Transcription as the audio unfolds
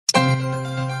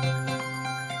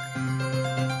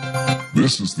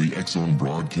This is the X-Zone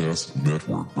Broadcast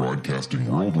Network, broadcasting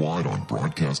worldwide on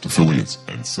broadcast affiliates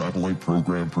and satellite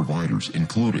program providers,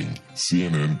 including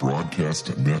CNN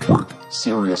Broadcast Network,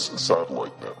 Sirius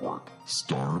Satellite Network,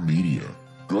 Star Media,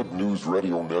 Good News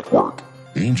Radio Network,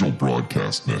 Angel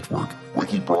Broadcast Network,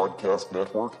 Wiki Broadcast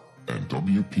Network, and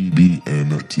WPBN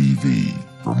TV.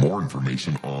 For more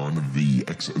information on the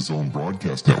X-Zone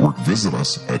Broadcast Network, visit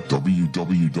us at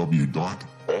www.xzbn.net.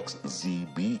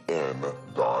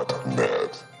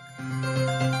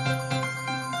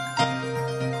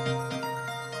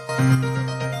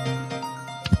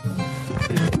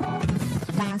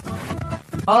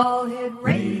 All Hit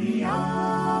Radio.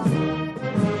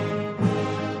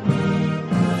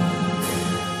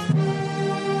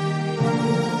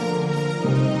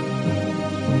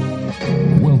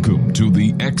 Welcome to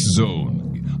the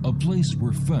X-Zone, a place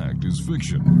where fact is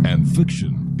fiction and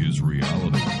fiction is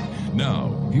reality.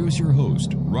 Now, here's your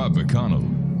host, Rob McConnell.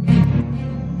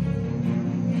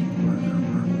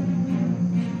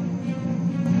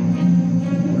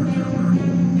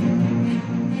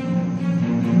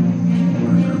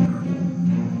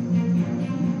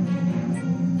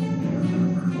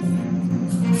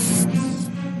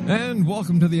 And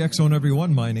welcome to the X-Zone,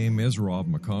 everyone. My name is Rob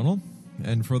McConnell.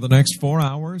 And for the next 4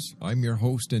 hours, I'm your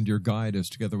host and your guide as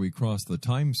together we cross the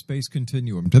time-space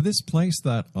continuum to this place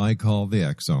that I call the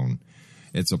X-Zone.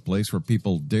 It's a place where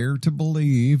people dare to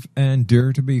believe and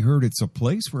dare to be heard. It's a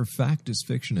place where fact is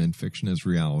fiction and fiction is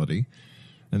reality.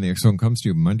 And the X-Zone comes to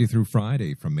you Monday through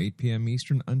Friday from 8 p.m.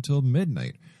 Eastern until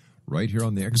midnight, right here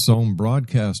on the X-Zone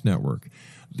Broadcast Network,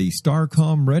 the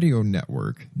Starcom Radio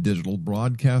Network, Digital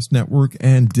Broadcast Network,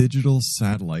 and Digital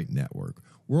Satellite Network.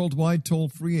 Worldwide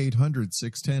toll-free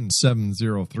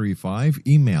 800-610-7035.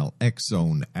 Email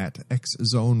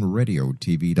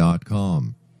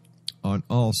xzone@xzoneradiotv.com. On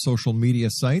all social media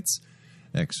sites,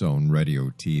 X-Zone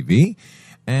Radio TV.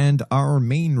 And our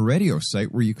main radio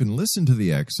site where you can listen to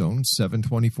the X-Zone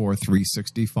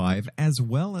 724-365, as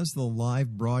well as the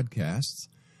live broadcasts,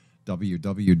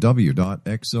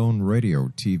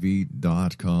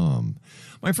 www.xzoneradiotv.com.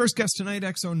 My first guest tonight,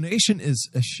 X-Zone Nation, is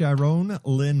SHARON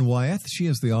LYNN WYETH. She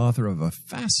is the author of a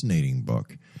fascinating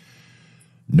book,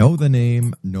 Know the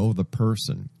Name, Know the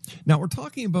Person. Now, we're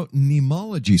talking about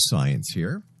mnemology science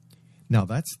here. Now,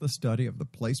 that's the study of the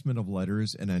placement of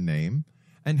letters in a name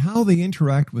and how they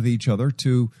interact with each other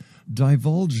to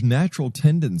divulge natural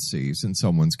tendencies in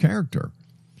someone's character.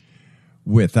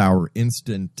 With our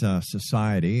instant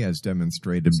society, as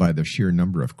demonstrated by the sheer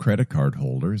number of credit card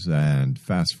holders and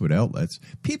fast food outlets,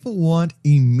 people want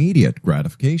immediate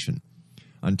gratification.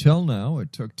 Until now,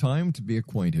 it took time to be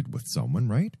acquainted with someone,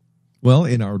 right? Well,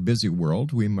 in our busy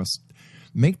world, we must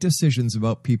make decisions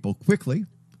about people quickly,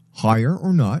 hire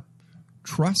or not,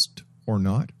 trust or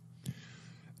not,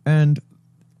 and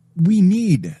we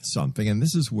need something, and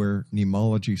this is where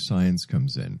mnemology science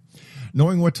comes in.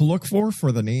 Knowing what to look for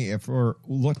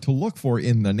what to look for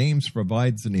in the names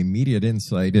provides an immediate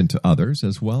insight into others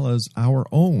as well as our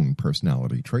own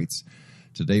personality traits.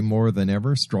 Today, more than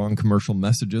ever, strong commercial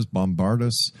messages bombard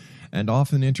us and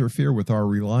often interfere with our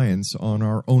reliance on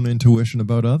our own intuition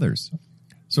about others.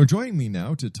 So joining me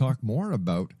now to talk more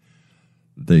about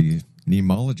the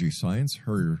mnemology science,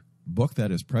 her book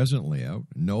that is presently out,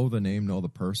 Know the Name, Know the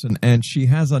Person, and she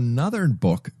has another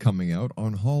book coming out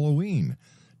on Halloween,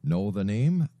 Know the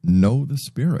Name, Know the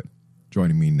Spirit.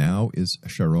 Joining me now is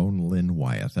SHARON LYNN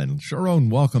WYETH. And SHARON,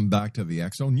 welcome back to the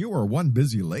X-Zone. You are one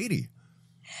busy lady.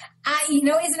 Isn't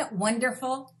it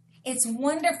wonderful? It's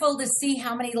wonderful to see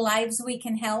how many lives we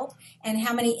can help and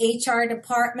how many HR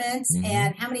departments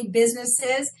and how many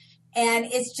businesses. And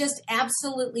it's just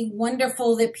absolutely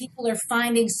wonderful that people are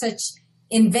finding such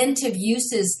inventive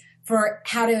uses for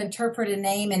how to interpret a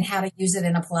name and how to use it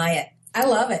and apply it. I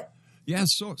love it. Yes,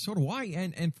 so do I.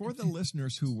 And for the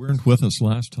listeners who weren't with us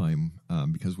last time,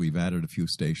 because we've added a few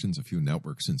stations, a few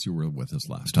networks since you were with us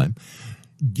last time,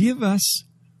 give us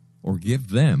or give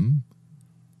them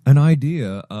an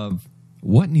idea of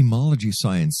what mnemology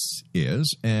science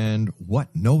is and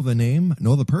what Know the Name,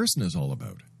 Know the Person is all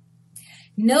about.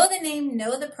 Know the Name,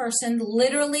 Know the Person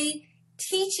literally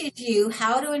teaches you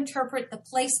how to interpret the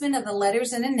placement of the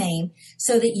letters in a name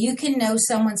so that you can know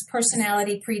someone's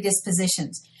personality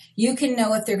predispositions. You can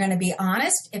know if they're going to be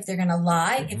honest, if they're going to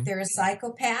lie, if they're a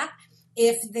psychopath,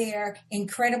 if they're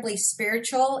incredibly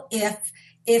spiritual, if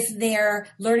they're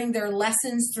learning their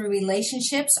lessons through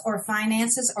relationships or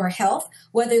finances or health,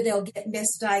 whether they'll get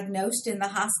misdiagnosed in the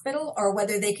hospital or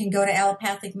whether they can go to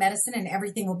allopathic medicine and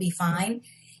everything will be fine.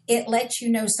 It lets you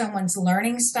know someone's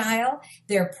learning style,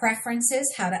 their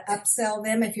preferences, how to upsell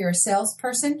them if you're a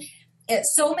salesperson.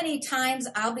 So many times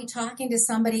I'll be talking to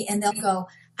somebody and they'll go,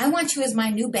 I want you as my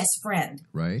new best friend.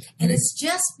 Right. And it's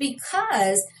just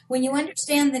because when you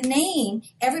understand the name,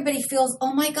 everybody feels,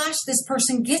 oh my gosh, this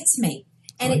person gets me.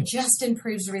 And it just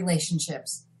improves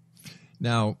relationships.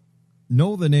 Now,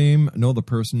 Know the Name, Know the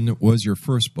Person was your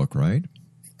first book, right?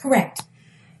 Correct.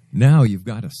 Now you've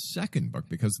got a second book,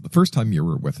 because the first time you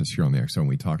were with us here on the X Zone,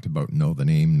 we talked about Know the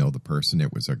Name, Know the Person.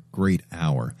 It was a great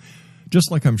hour.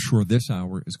 Just like I'm sure this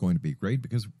hour is going to be great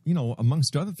because, you know,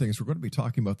 amongst other things, we're going to be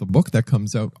talking about the book that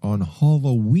comes out on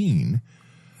Halloween,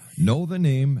 Know the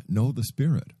Name, Know the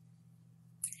Spirit.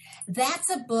 That's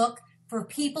a book for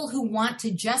people who want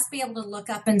to just be able to look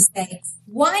up and say,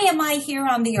 why am I here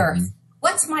on the earth?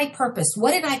 What's my purpose?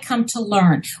 What did I come to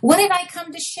learn? What did I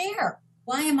come to share?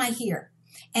 Why am I here?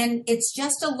 And it's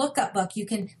just a lookup book.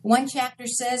 One chapter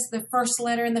says the first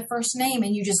letter in the first name,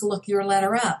 and you just look your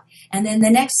letter up. And then the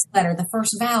next letter, the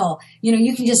first vowel,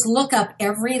 you can just look up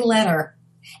every letter,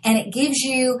 and it gives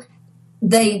you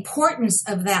the importance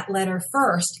of that letter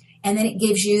first. And then it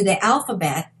gives you the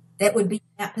alphabet that would be in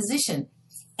that position.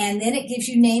 And then it gives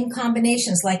you name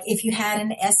combinations, like if you had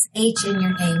an SH in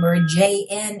your name or a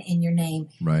JN in your name,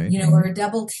 right. Or a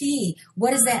double T. What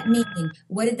does that mean?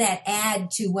 What did that add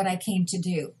to what I came to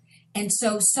do? And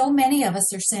so many of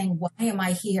us are saying, why am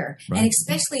I here? Right. And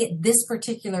especially at this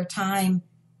particular time,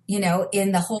 in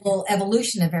the whole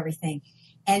evolution of everything.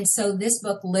 And so this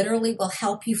book literally will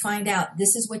help you find out,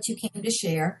 this is what you came to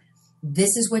share.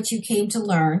 This is what you came to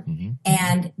learn,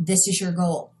 and this is your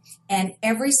goal. And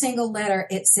every single letter,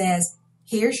 it says,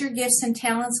 here's your gifts and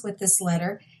talents with this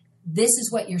letter. This is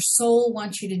what your soul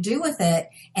wants you to do with it,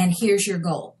 and here's your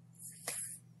goal.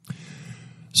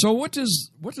 So what does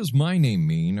my name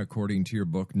mean according to your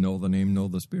book, Know the Name, Know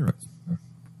the Spirit?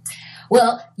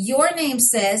 Well, your name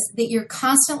says that you're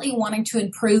constantly wanting to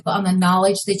improve on the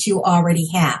knowledge that you already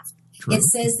have. True. It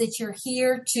says that you're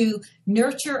here to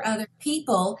nurture other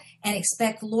people and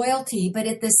expect loyalty, but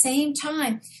at the same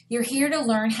time, you're here to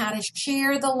learn how to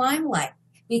share the limelight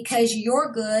because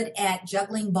you're good at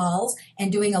juggling balls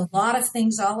and doing a lot of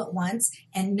things all at once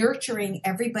and nurturing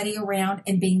everybody around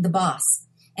and being the boss.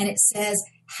 And it says,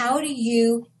 how do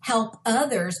you help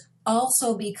others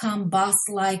also become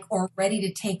boss-like or ready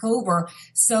to take over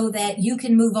so that you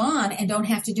can move on and don't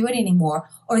have to do it anymore,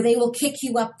 or they will kick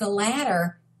you up the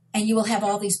ladder and you will have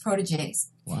all these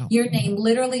proteges. Wow. Your name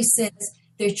literally says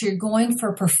that you're going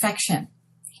for perfection.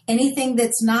 Anything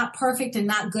that's not perfect and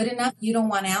not good enough, you don't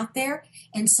want out there.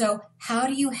 And so how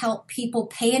do you help people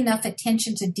pay enough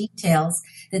attention to details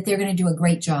that they're going to do a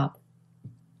great job?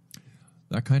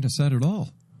 That kind of said it all.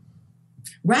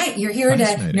 Right. You're here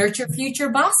to nurture future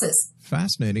bosses.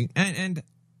 Fascinating. And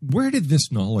where did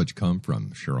this knowledge come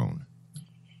from, SHARON?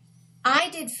 I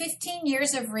did 15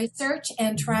 years of research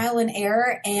and trial and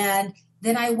error, and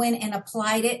then I went and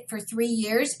applied it for 3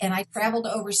 years, and I traveled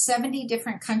to over 70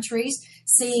 different countries,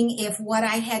 seeing if what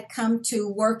I had come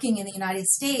to working in the United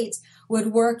States would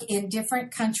work in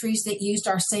different countries that used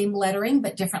our same lettering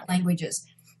but different languages.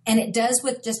 And it does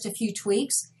with just a few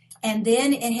tweaks. And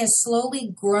then it has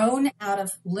slowly grown out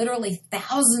of literally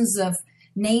thousands of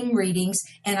name readings,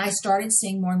 and I started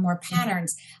seeing more and more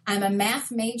patterns. I'm a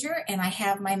math major, and I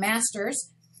have my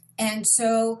master's, and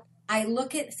so I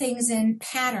look at things in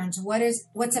patterns.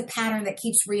 What's a pattern that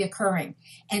keeps reoccurring?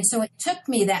 And so it took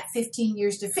me that 15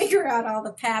 years to figure out all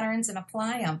the patterns and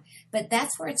apply them, but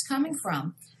that's where it's coming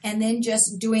from. And then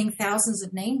just doing thousands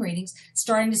of name readings,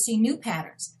 starting to see new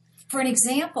patterns. For an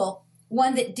example,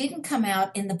 one that didn't come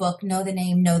out in the book, Know the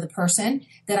Name, Know the Person,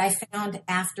 that I found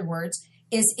afterwards,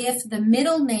 is if the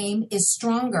middle name is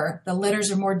stronger, the letters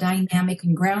are more dynamic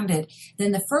and grounded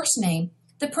than the first name,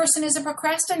 the person is a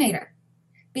procrastinator.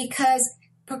 Because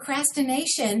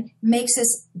procrastination makes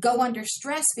us go under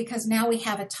stress because now we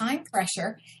have a time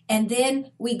pressure, and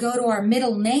then we go to our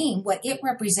middle name, what it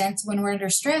represents when we're under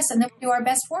stress, and then we do our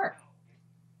best work.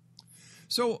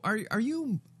 So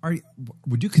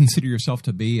would you consider yourself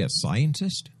to be a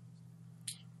scientist?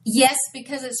 Yes,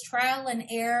 because it's trial and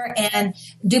error and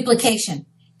duplication.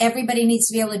 Everybody needs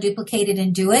to be able to duplicate it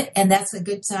and do it, and that's a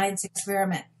good science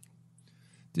experiment.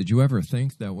 Did you ever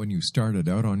think that when you started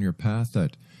out on your path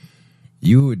that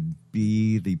you would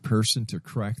be the person to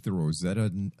crack the Rosetta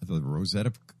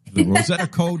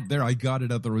code? There, I got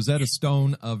it, of the Rosetta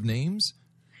Stone of names?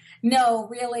 No,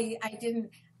 really, I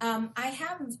didn't. I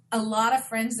have a lot of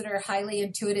friends that are highly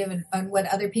intuitive and what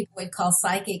other people would call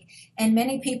psychic. And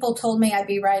many people told me I'd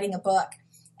be writing a book.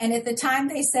 And at the time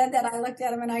they said that, I looked at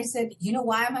them and I said, you know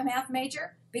why I'm a math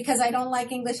major? Because I don't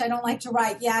like English. I don't like to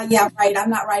write. Yeah, right.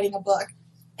 I'm not writing a book.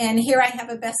 And here I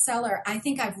have a bestseller. I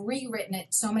think I've rewritten it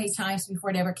so many times before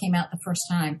it ever came out the first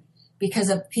time because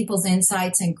of people's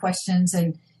insights and questions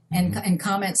and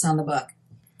comments on the book.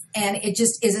 And it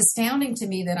just is astounding to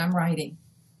me that I'm writing.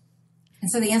 And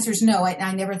so the answer is no.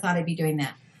 I never thought I'd be doing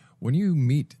that. When you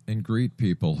meet and greet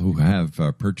people who have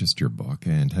purchased your book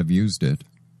and have used it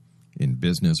in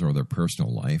business or their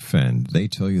personal life, and they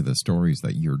tell you the stories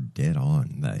that you're dead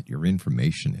on, that your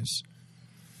information is,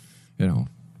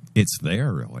 it's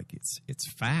there, like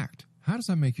it's fact. How does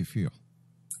that make you feel?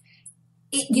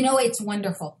 It's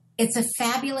wonderful. It's a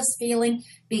fabulous feeling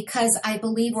because I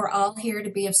believe we're all here to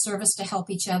be of service to help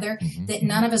each other, that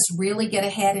none of us really get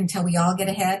ahead until we all get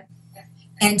ahead.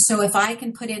 And so if I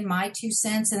can put in my 2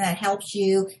 cents and that helps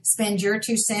you spend your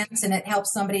 2 cents and it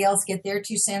helps somebody else get their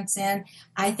 2 cents in,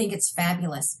 I think it's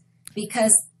fabulous.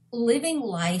 Because living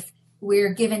life,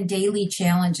 we're given daily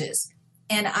challenges.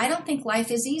 And I don't think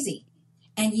life is easy.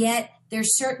 And yet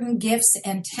there's certain gifts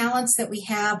and talents that we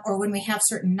have, or when we have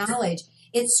certain knowledge,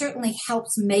 it certainly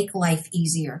helps make life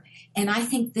easier. And I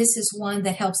think this is one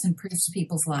that helps improve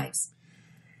people's lives.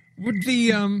 Would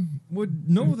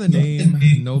know the name,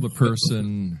 know the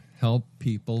person help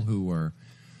people who are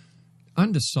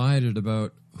undecided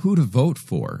about who to vote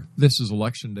for? This is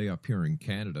election day up here in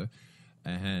Canada,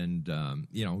 and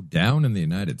down in the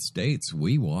United States,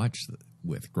 we watch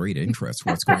with great interest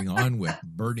what's going on with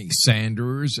Bernie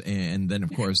Sanders, and then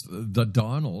of course the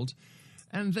Donald,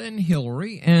 and then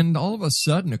Hillary, and all of a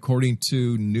sudden, according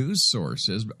to news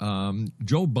sources,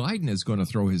 Joe Biden is going to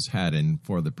throw his hat in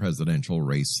for the presidential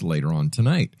race later on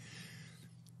tonight.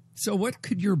 So what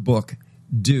could your book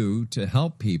do to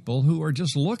help people who are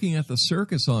just looking at the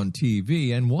circus on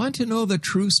TV and want to know the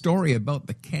true story about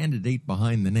the candidate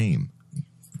behind the name?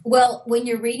 Well, when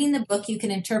you're reading the book, you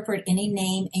can interpret any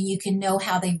name and you can know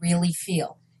how they really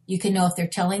feel. You can know if they're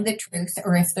telling the truth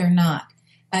or if they're not.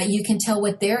 You can tell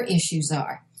what their issues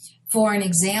are. For an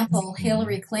example,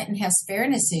 Hillary Clinton has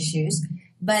fairness issues,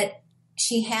 but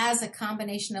she has a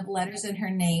combination of letters in her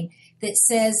name that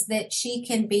says that she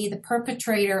can be the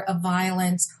perpetrator of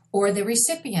violence or the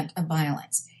recipient of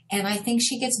violence. And I think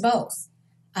she gets both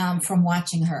from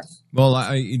watching her. Well,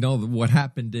 what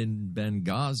happened in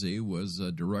Benghazi was a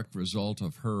direct result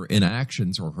of her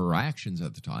inactions or her actions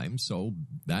at the time. So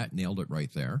that nailed it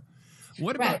right there.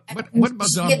 What about she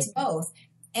Donald? Gets both.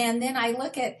 And then I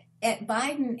look at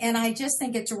Biden, and I just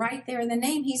think it's right there in the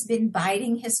name. He's been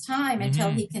biding his time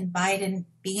until he can bide and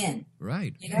be in.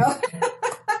 Right.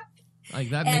 Like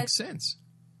that makes sense.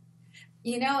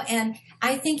 And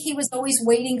I think he was always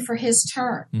waiting for his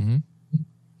turn.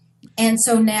 And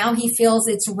so now he feels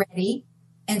it's ready,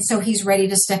 and so he's ready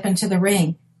to step into the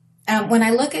ring. When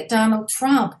I look at Donald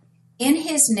Trump, in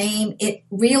his name, it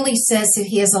really says that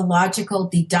he has a logical,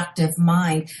 deductive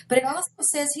mind. But it also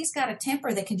says he's got a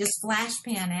temper that can just flash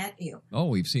pan at you. Oh,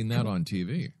 we've seen that on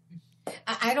TV.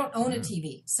 I don't own a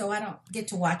TV, so I don't get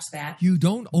to watch that. You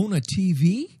don't own a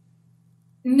TV?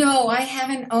 No, I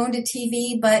haven't owned a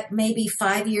TV, but maybe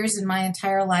 5 years in my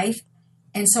entire life.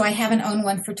 And so I haven't owned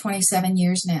one for 27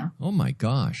 years now. Oh, my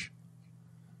gosh.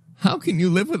 How can you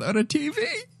live without a TV?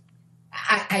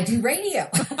 I do radio.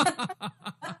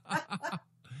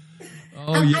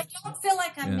 I don't feel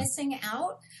like I'm missing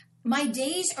out. My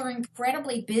days are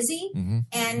incredibly busy,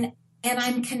 and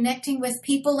I'm connecting with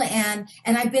people, and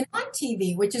I've been on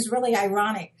TV, which is really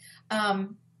ironic.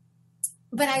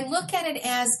 But I look at it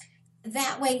as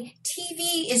that way.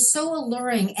 TV is so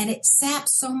alluring, and it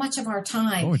saps so much of our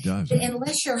time. Oh, it does. That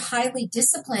unless you're highly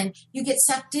disciplined, you get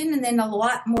sucked in, and then a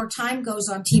lot more time goes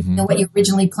on TV than what you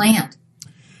originally planned.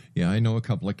 Yeah, I know a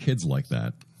couple of kids like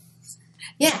that.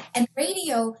 Yeah, and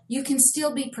radio, you can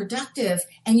still be productive,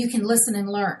 and you can listen and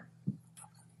learn.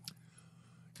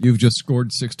 You've just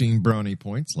scored 16 brownie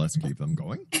points. Let's keep them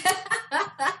going.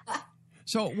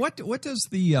 So what does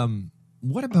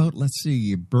what about, let's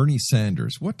see, Bernie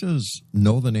Sanders? What does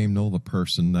know the name, know the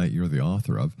person that you're the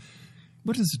author of?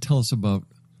 What does it tell us about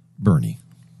Bernie?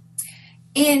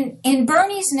 In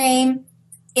Bernie's name,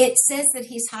 it says that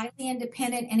he's highly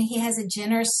independent and he has a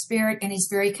generous spirit and he's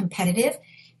very competitive.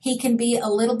 He can be a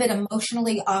little bit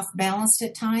emotionally off balanced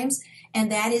at times,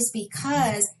 and that is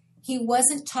because he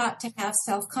wasn't taught to have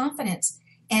self-confidence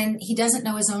and he doesn't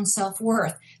know his own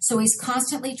self-worth. So he's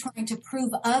constantly trying to prove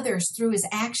others through his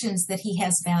actions that he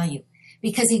has value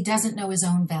because he doesn't know his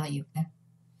own value.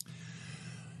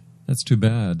 That's too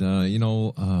bad. I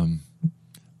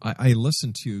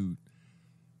listened to you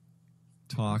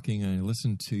talking, and I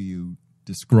listened to you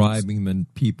describing the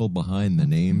people behind the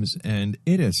names, and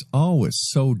it is always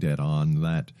so dead on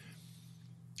that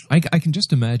I can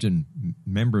just imagine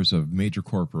members of major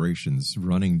corporations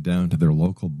running down to their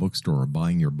local bookstore or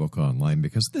buying your book online,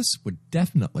 because this would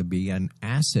definitely be an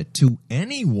asset to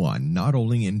anyone, not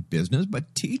only in business,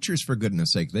 but teachers, for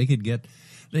goodness sake. They could get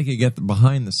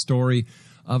behind the story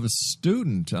of a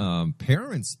student,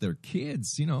 parents, their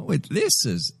kids. You know, this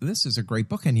is a great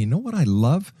book. And you know what I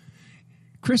love?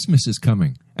 Christmas is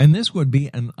coming, and this would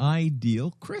be an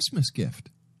ideal Christmas gift.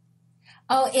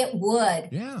 Oh, it would.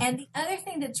 Yeah. And the other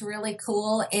thing that's really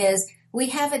cool is we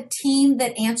have a team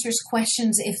that answers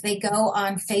questions if they go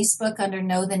on Facebook under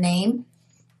Know the Name.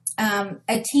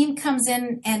 A team comes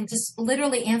in and just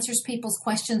literally answers people's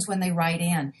questions when they write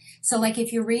in. So like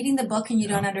if you're reading the book and you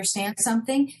don't understand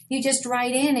something, you just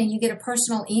write in and you get a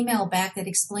personal email back that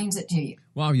explains it to you.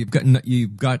 Wow, you've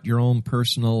got your own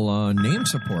personal name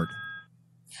support.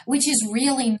 Which is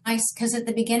really nice because at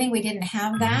the beginning we didn't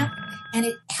have that, and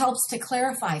it helps to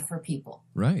clarify for people.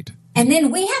 Right. And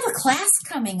then we have a class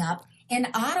coming up in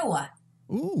Ottawa.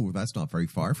 Ooh, that's not very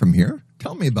far from here.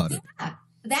 Tell me about it. Yeah,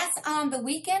 that's on the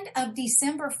weekend of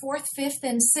December 4th, 5th,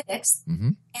 and 6th. Mm-hmm.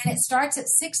 And it starts at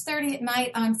 6:30 at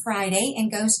night on Friday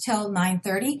and goes till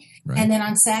 9:30. Right. And then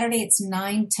on Saturday it's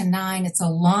 9 to 9. It's a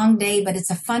long day, but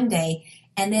it's a fun day.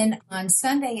 And then on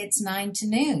Sunday it's 9 to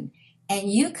noon. And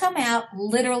you come out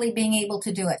literally being able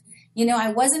to do it. You know, I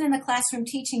wasn't in the classroom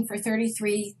teaching for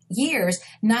 33 years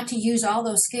not to use all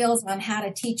those skills on how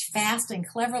to teach fast and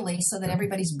cleverly so that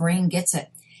everybody's brain gets it.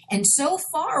 And so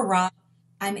far, Rob,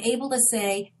 I'm able to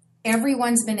say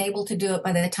everyone's been able to do it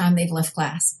by the time they've left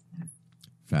class.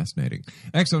 Fascinating.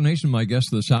 Exonation, my guest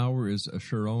this hour is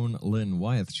SHARON Lynn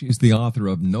Wyeth. She's the author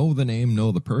of Know the Name,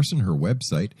 Know the Person, her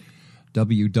website,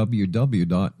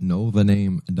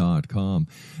 www.knowthename.com.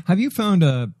 Have you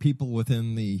found people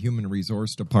within the human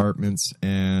resource departments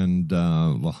and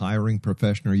the hiring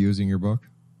profession are using your book?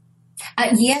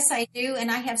 Yes, I do. And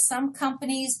I have some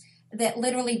companies that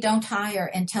literally don't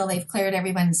hire until they've cleared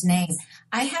everyone's name.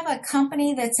 I have a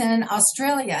company that's in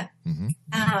Australia.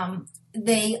 Mm-hmm.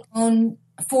 They own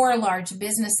 4 large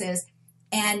businesses.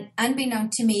 And unbeknown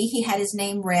to me, he had his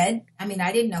name read. I mean,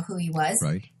 I didn't know who he was.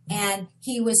 Right. And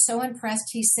he was so impressed,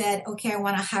 he said, okay, I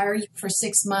want to hire you for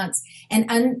 6 months. And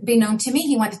unbeknown to me,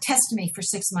 he wanted to test me for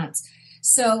 6 months.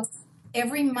 So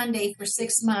every Monday for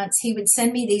 6 months, he would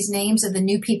send me these names of the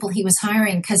new people he was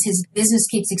hiring because his business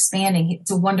keeps expanding. It's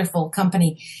a wonderful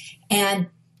company. And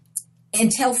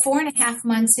until 4.5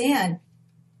 months in,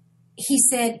 he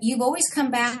said, you've always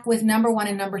come back with number 1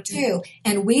 and number 2.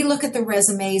 And we look at the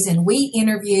resumes and we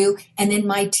interview. And then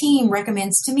my team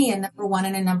recommends to me a number 1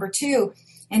 and a number 2.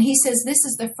 And he says, this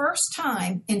is the first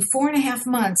time in 4.5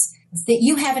 months that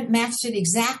you haven't matched it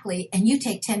exactly, and you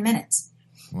take 10 minutes.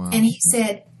 Wow. And he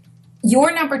said,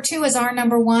 your number 2 is our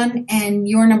number 1, and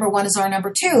your number 1 is our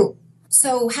number 2.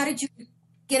 So how did you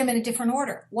get them in a different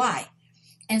order? Why?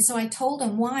 And so I told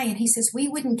him why, and he says, we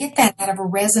wouldn't get that out of a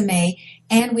resume,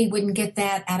 and we wouldn't get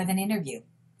that out of an interview.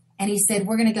 And he said,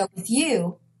 we're going to go with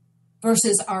you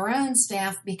versus our own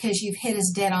staff because you've hit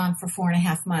us dead on for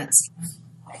 4.5 months.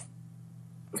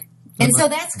 And so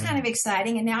that's kind of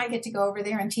exciting. And now I get to go over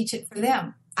there and teach it for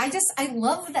them. I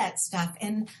love that stuff.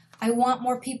 And I want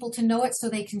more people to know it so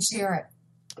they can share it.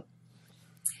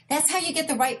 That's how you get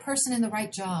the right person in the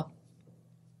right job.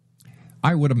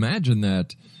 I would imagine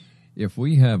that if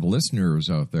we have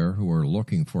listeners out there who are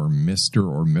looking for Mr.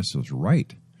 or Mrs.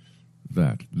 Right,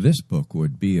 that this book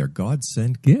would be a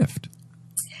God-sent gift.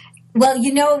 Well,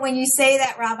 you know, when you say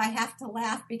that, Rob, I have to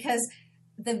laugh because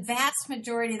the vast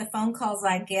majority of the phone calls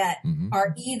I get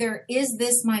are either, is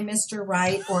this my Mr.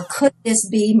 Right, or could this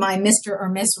be my Mr. or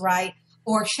Miss Right,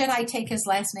 or should I take his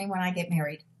last name when I get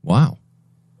married? Wow.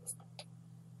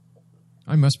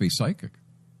 I must be psychic.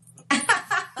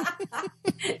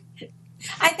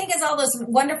 I think it's all those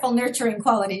wonderful nurturing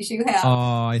qualities you have.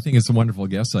 Oh, I think it's a wonderful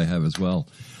guest I have as well.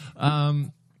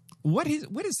 What is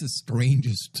the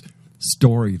strangest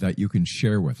story that you can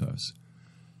share with us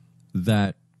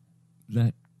that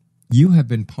you have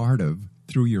been part of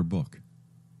through your book?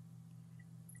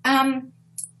 I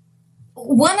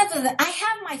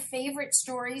have my favorite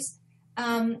stories.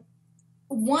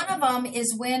 One of them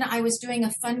is when I was doing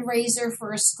a fundraiser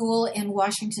for a school in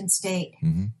Washington State,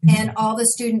 and all the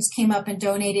students came up and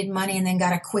donated money and then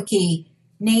got a quickie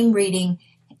name reading.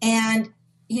 And,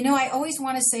 you know, I always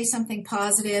want to say something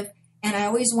positive, and I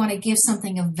always want to give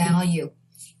something of value.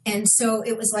 And so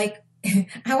it was like,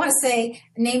 I want to say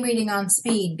name reading on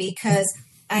speed because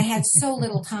I had so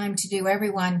little time to do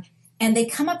everyone. And they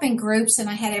come up in groups, and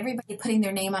I had everybody putting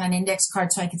their name on an index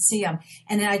card so I could see them.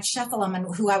 And then I'd shuffle them and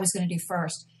who I was going to do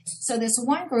first. So this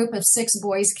one group of 6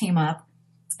 boys came up,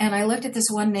 And I looked at this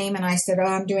one name and I said, oh,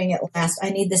 I'm doing it last.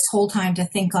 I need this whole time to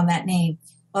think on that name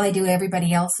while I do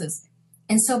everybody else's.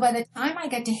 And so by the time I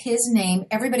got to his name,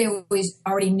 everybody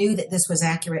already knew that this was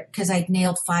accurate because I'd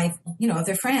nailed 5, of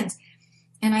their friends.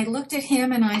 And I looked at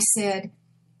him and I said,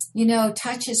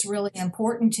 touch is really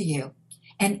important to you.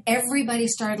 And everybody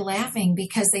started laughing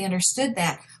because they understood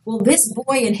that. Well, this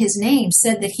boy in his name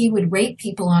said that he would rate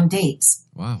people on dates.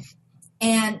 Wow.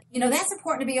 And, that's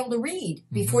important to be able to read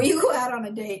before you go out on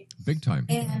a date. Big time.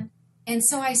 And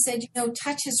so I said,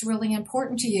 touch is really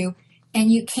important to you.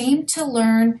 And you came to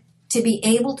learn to be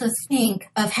able to think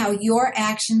of how your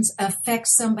actions affect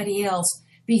somebody else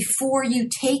before you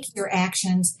take your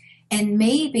actions. And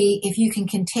maybe if you can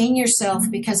contain yourself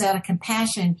because out of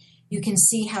compassion, you can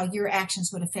see how your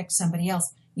actions would affect somebody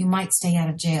else, you might stay out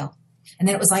of jail. And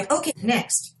then it was like, okay,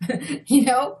 next,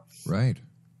 Right.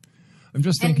 I'm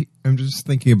just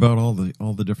thinking about all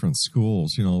the different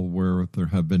schools, where there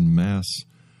have been mass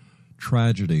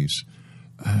tragedies.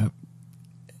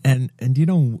 And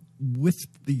with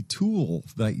the tool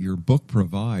that your book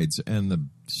provides and the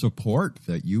support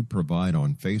that you provide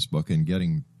on Facebook and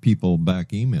getting people back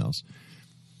emails,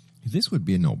 this would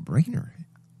be a no-brainer.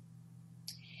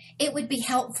 It would be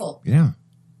helpful. Yeah.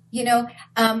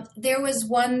 There was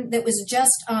one that was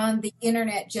just on the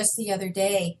internet just the other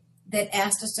day that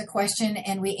asked us a question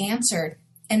and we answered,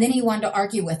 and then he wanted to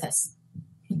argue with us.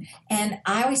 And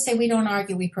I always say we don't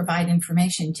argue, we provide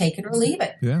information, take it or leave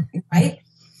it. Yeah. Right?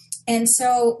 And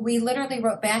so we literally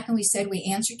wrote back and we said,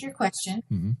 we answered your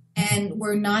question and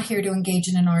we're not here to engage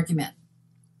in an argument.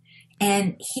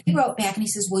 And he wrote back and he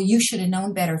says, well, you should have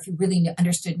known better if you really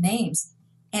understood names.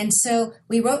 And so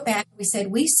we wrote back, we said,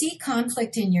 we see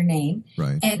conflict in your name,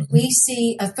 right, and we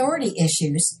see authority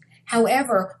issues.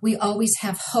 However, we always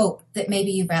have hope that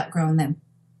maybe you've outgrown them.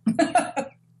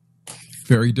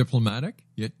 Very diplomatic,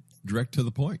 yet direct to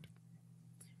the point.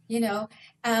 We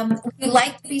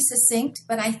like to be succinct,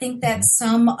 but I think that's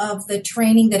some of the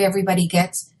training that everybody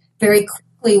gets very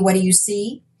quickly. What do you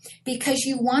see? Because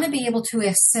you want to be able to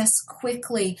assess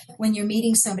quickly when you're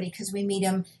meeting somebody, because we meet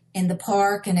them in the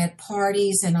park and at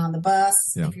parties and on the bus,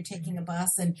 if you're taking a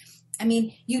bus. And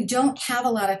you don't have a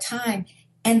lot of time.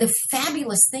 And the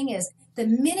fabulous thing is the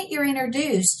minute you're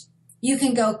introduced, you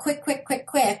can go quick.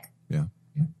 Yeah.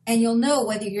 And you'll know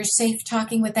whether you're safe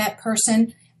talking with that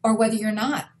person or whether you're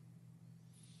not.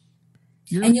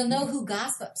 And you'll know who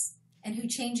gossips and who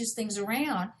changes things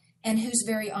around and who's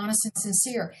very honest and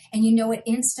sincere. And you know it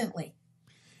instantly.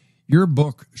 Your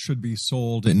book should be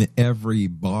sold in every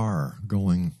bar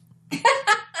going,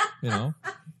 Yeah.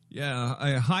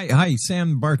 Hi,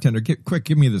 Sam, bartender.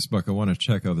 Give me this book. I want to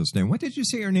check out this name. What did you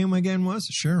say your name again was?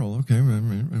 Cheryl. Okay.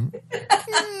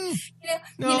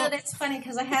 That's funny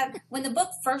because when the book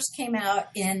first came out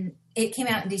it came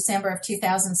out in December of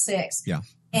 2006. Yeah.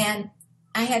 And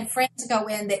I had friends go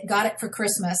in that got it for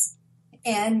Christmas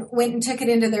and went and took it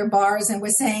into their bars and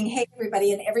was saying, hey,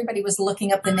 everybody. And everybody was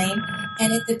looking up the name.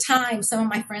 And at the time, some of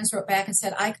my friends wrote back and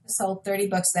said, I could have sold 30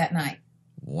 books that night.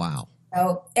 Wow.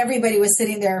 So everybody was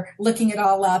sitting there looking it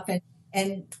all up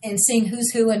and seeing who's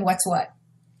who and what's what.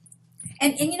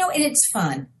 And it's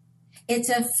fun. It's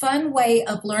a fun way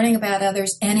of learning about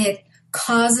others, and it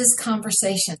causes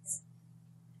conversations.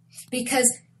 Because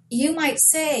you might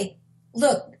say,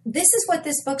 look, this is what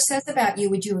this book says about you.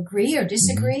 Would you agree or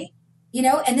disagree?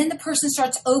 And then the person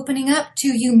starts opening up to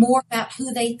you more about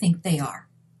who they think they are.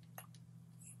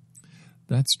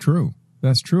 That's true.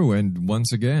 That's true. And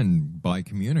once again, by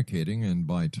communicating and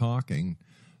by talking,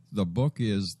 the book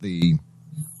is the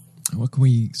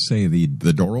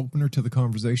door opener to the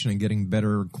conversation and getting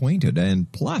better acquainted.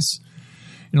 And plus,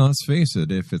 let's face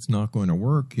it, if it's not going to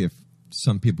work, if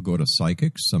some people go to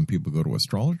psychics, some people go to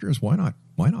astrologers, why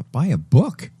not buy a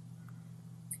book?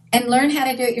 And learn how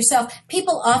to do it yourself.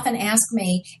 People often ask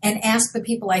me and ask the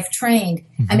people I've trained.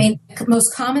 The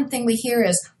most common thing we hear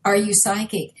is, are you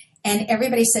psychic? And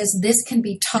everybody says this can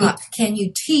be taught. Can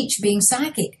you teach being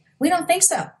psychic? We don't think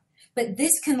so. But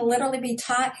this can literally be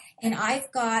taught. And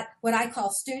I've got what I call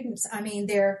students.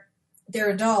 They're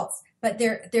adults, but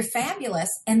they're fabulous.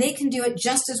 And they can do it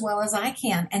just as well as I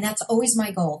can. And that's always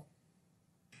my goal.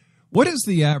 What is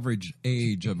the average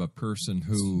age of a person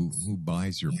who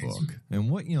buys your book?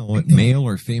 And what male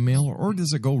or female, or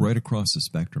does it go right across the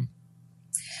spectrum?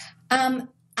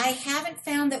 I haven't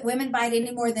found that women buy it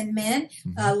any more than men.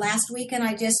 Last weekend,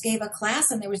 I just gave a class,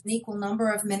 and there was an equal number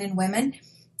of men and women.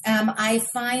 I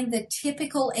find the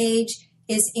typical age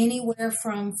is anywhere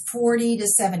from 40 to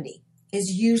 70 is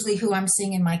usually who I'm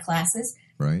seeing in my classes.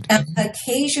 Right.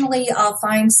 Occasionally, I'll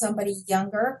find somebody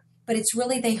younger, but it's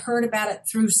really they heard about it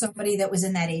through somebody that was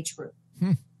in that age group.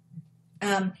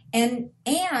 And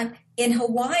in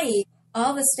Hawaii,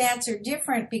 all the stats are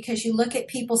different because you look at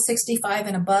people 65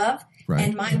 and above, Right.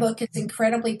 and my book is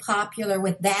incredibly popular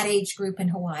with that age group in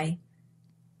Hawaii.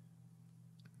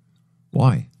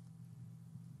 Why?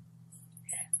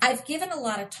 I've given a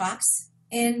lot of talks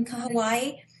in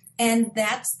Hawaii, and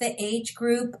that's the age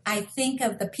group, I think,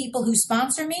 of the people who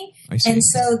sponsor me. I see. And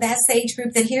so that's the age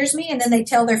group that hears me, and then they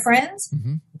tell their friends.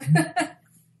 Mm-hmm.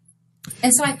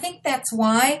 And so I think that's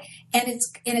why, and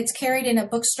it's carried in a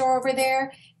bookstore over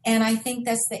there, and I think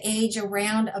that's the age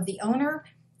around of the owner.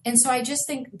 And so I just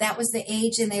think that was the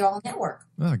age, and they all network.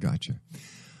 I gotcha.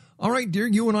 All right, dear,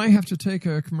 you and I have to take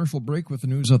a commercial break with the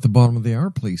news at the bottom of the hour.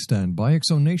 Please stand by.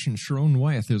 X-Zone Nation, SHARON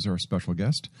WYETH is our special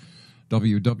guest.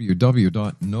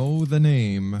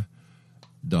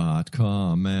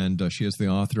 www.knowthename.com. And she is the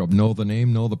author of Know the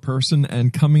Name, Know the Person,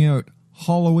 and coming out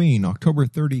Halloween, October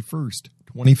 31st,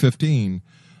 2015,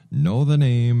 Know the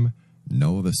Name,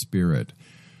 Know the Spirit.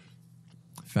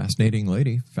 Fascinating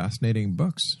lady, fascinating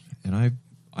books. And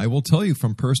I will tell you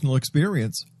from personal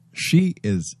experience, she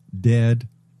is dead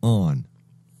on.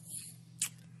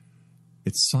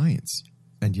 It's science.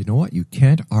 And you know what? You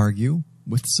can't argue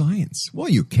with science. Well,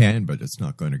 you can, but it's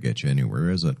not going to get you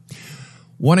anywhere, is it?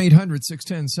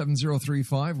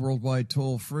 1-800-610-7035, worldwide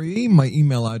toll free. My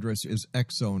email address is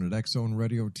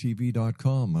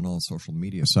xzone@xzoneradiotv.com. On all social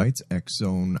media sites,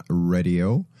 X-Zone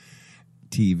Radio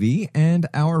TV, and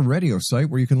our radio site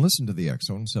where you can listen to the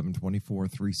X-Zone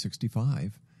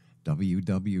 724-365.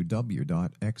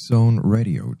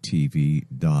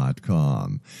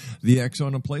 www.xzoneradiotv.com. The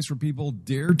X-Zone, a place where people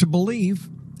dare to believe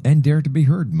and dare to be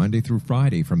heard, Monday through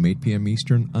Friday from 8 p.m.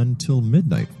 Eastern until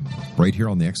midnight, right here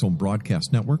on the X-Zone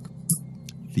Broadcast Network,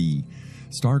 the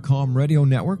Starcom Radio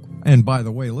Network. And by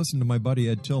the way, listen to my buddy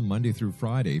Ed Till Monday through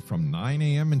Friday from 9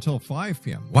 a.m. until 5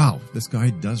 p.m. Wow, this guy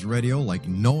does radio like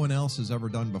no one else has ever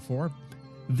done before.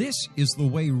 This is the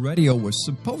way radio was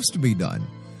supposed to be done.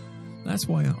 That's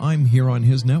why I'm here on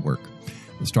his network,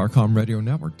 the Starcom Radio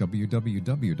Network,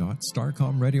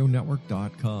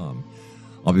 www.starcomradionetwork.com.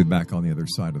 I'll be back on the other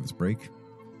side of this break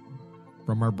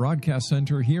from our broadcast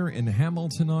center here in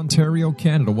Hamilton, Ontario,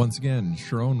 Canada. Once again,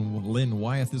 SHARON LYNN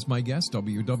WYETH is my guest,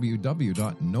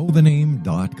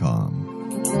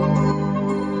 www.knowthename.com.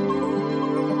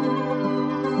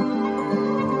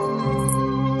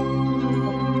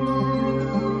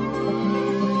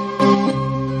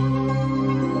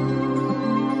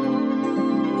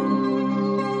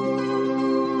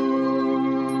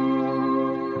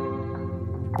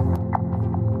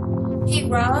 Hey,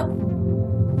 Rob.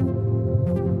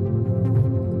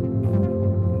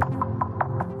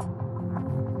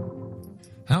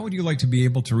 How would you like to be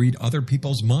able to read other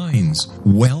people's minds?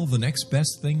 Well, the next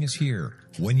best thing is here.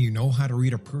 When you know how to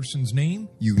read a person's name,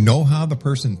 you know how the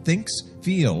person thinks,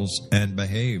 feels, and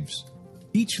behaves.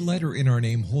 Each letter in our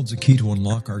name holds a key to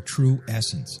unlock our true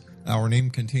essence. Our name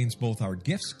contains both our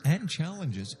gifts and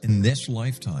challenges in this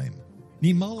lifetime.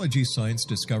 Nemology science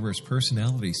discovers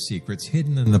personality secrets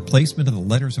hidden in the placement of the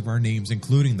letters of our names,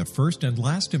 including the first and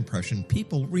last impression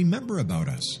people remember about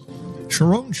us.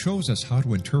 SHARON shows us how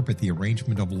to interpret the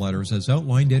arrangement of letters as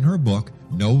outlined in her book,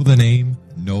 Know the Name,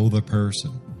 Know the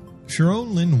Person.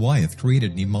 SHARON LYNN WYETH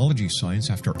created nemology science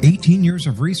after 18 years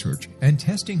of research and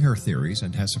testing her theories,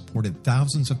 and has supported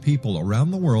thousands of people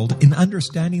around the world in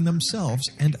understanding themselves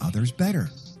and others better.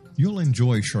 You'll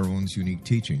enjoy SHARON's unique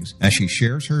teachings as she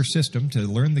shares her system to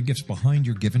learn the gifts behind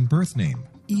your given birth name.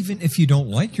 Even if you don't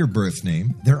like your birth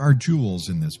name, there are jewels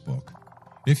in this book.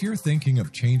 If you're thinking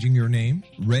of changing your name,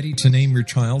 ready to name your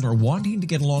child, or wanting to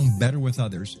get along better with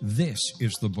others, this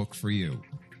is the book for you.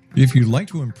 If you'd like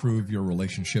to improve your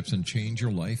relationships and change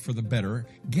your life for the better,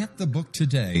 get the book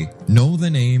today, Know the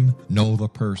Name, Know the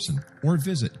Person, or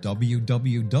visit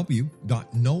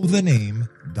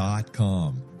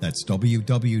www.knowthename.com. That's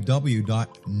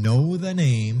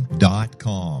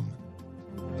www.knowthename.com.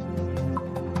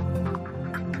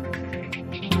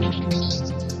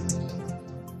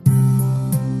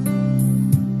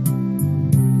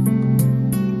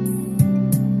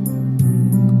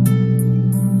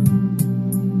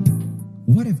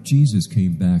 What if Jesus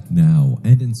came back now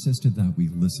and insisted that we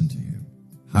listen to him?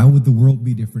 How would the world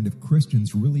be different if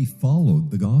Christians really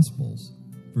followed the Gospels?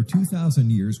 For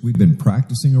 2,000 years, we've been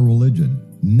practicing a religion.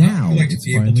 Now it's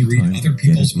finally time to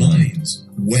get it right.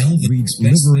 Well, the Read best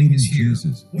thing Liberating is here.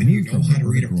 Jesus. When you new know from how to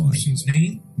read a Roberta Grimes. person's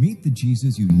name, Meet the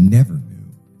Jesus you never knew.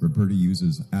 Roberta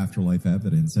uses afterlife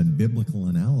evidence and biblical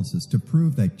analysis to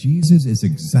prove that Jesus is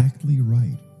exactly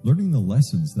right. Learning the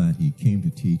lessons that he came to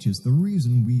teach is the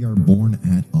reason we are born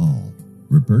at all.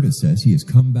 Roberta says he has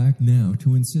come back now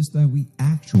to insist that we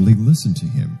actually listen to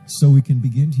him so we can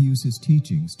begin to use his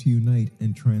teachings to unite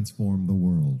and transform the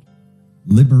world.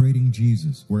 Liberating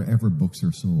Jesus wherever books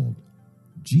are sold.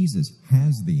 Jesus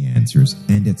has the answers,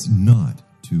 and it's not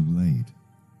too late.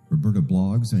 Roberta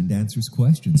blogs and answers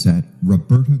questions at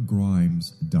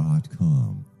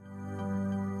robertagrimes.com.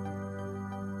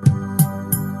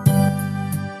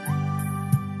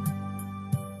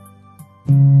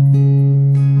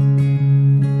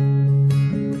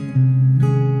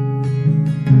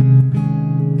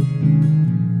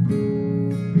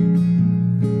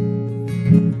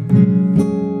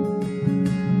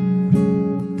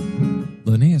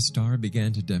 Starr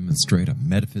began to demonstrate a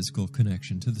metaphysical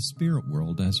connection to the spirit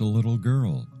world as a little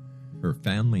girl. Her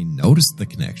family noticed the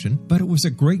connection, but it was a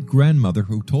great-grandmother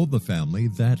who told the family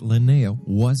that Linnea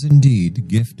was indeed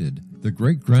gifted. The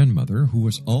great-grandmother, who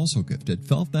was also gifted,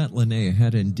 felt that Linnea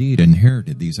had indeed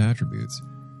inherited these attributes.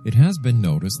 It has been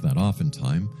noticed that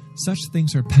oftentimes such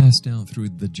things are passed down through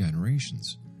the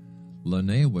generations.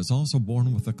 Linnea was also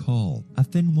born with a caul, a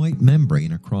thin white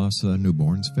membrane across a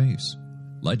newborn's face.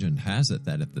 Legend has it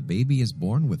that if the baby is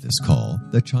born with this caul,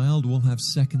 the child will have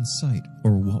second sight,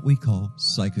 or what we call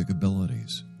psychic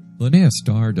abilities. Linnea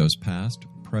Starr does past,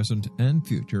 present, and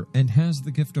future, and has the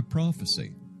gift of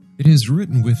prophecy. It is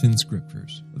written within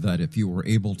scriptures that if you are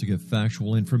able to give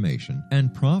factual information,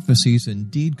 and prophecies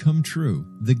indeed come true,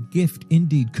 the gift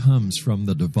indeed comes from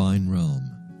the divine realm.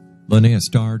 Linnea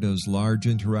Starr does large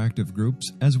interactive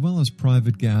groups as well as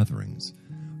private gatherings.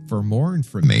 For more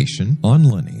information on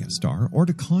Linnea Starr or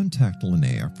to contact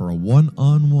Linnea for a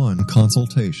one-on-one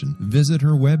consultation, visit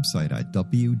her website at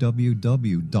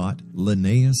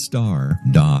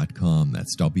www.linneastar.com.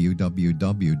 That's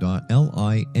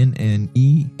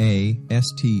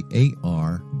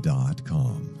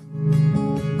www.linneastar.com.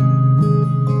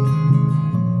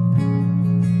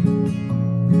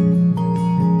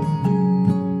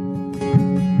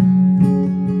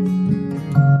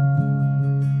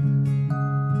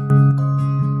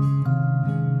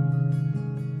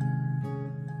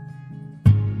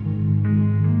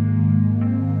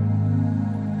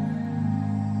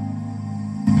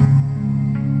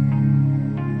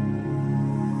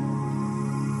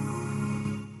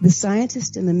 The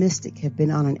scientist and the mystic have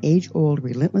been on an age-old,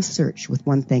 relentless search with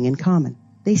one thing in common.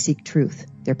 They seek truth.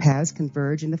 Their paths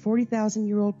converge in the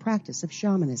 40,000-year-old practice of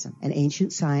shamanism, an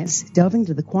ancient science delving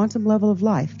to the quantum level of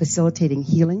life, facilitating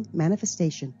healing,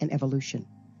 manifestation, and evolution.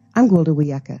 I'm Gwilda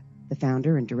Wiyaka, the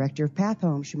founder and director of Path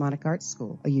Home Shamanic Arts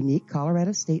School, a unique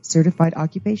Colorado State certified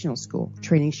occupational school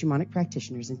training shamanic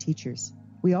practitioners and teachers.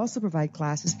 We also provide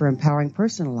classes for empowering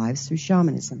personal lives through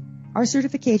shamanism. Our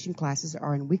certification classes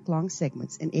are in week-long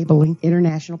segments enabling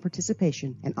international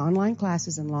participation, and online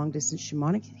classes and long-distance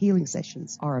shamanic healing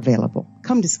sessions are available.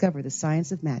 Come discover the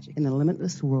science of magic in the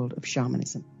limitless world of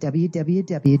shamanism.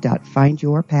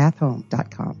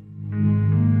 www.findyourpathhome.com.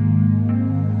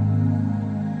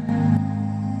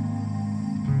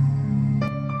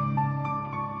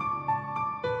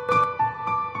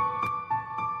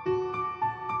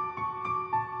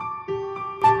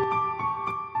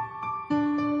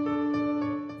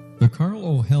 The Carl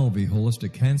O. Helvey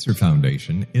Holistic Cancer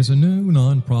Foundation is a new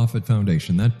nonprofit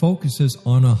foundation that focuses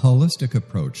on a holistic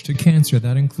approach to cancer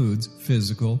that includes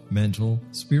physical, mental,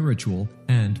 spiritual,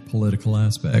 and political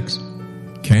aspects.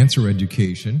 Cancer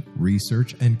education,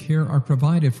 research, and care are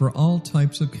provided for all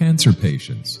types of cancer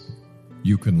patients.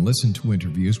 You can listen to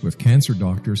interviews with cancer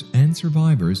doctors and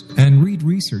survivors and read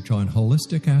research on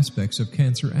holistic aspects of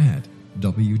cancer at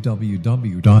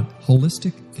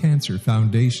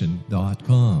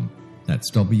www.holisticcancerfoundation.com.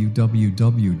 That's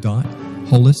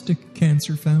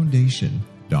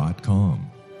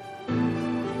www.holisticcancerfoundation.com.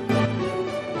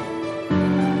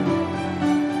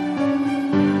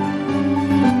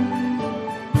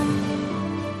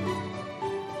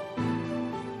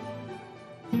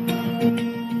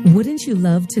 Wouldn't you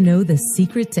love to know the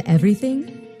secret to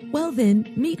everything? Well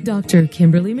then, meet Dr.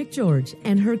 Kimberly McGeorge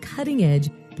and her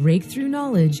cutting-edge breakthrough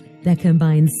knowledge that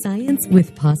combines science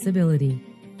with possibility.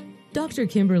 Dr.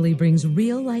 Kimberly brings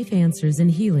real-life answers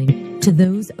and healing to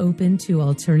those open to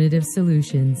alternative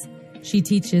solutions. She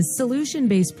teaches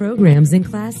solution-based programs and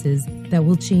classes that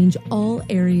will change all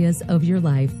areas of your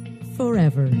life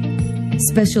forever.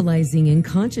 Specializing in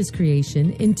conscious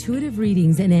creation, intuitive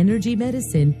readings, and energy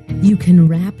medicine, you can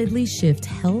rapidly shift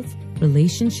health,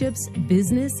 relationships,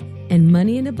 business, and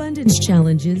money and abundance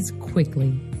challenges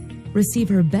quickly. Receive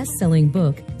her best-selling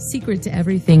book, Secret to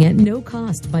Everything, at no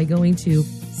cost by going to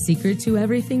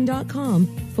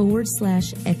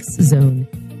secrettoeverything.com/X Zone.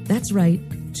 That's right,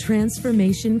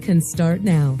 transformation can start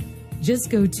now.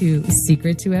 Just go to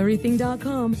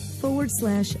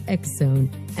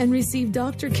secrettoeverything.com/X-Zone and receive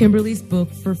Dr. Kimberly's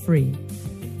book for free.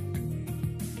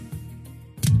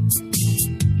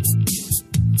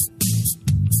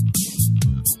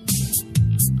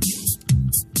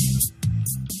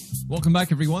 Welcome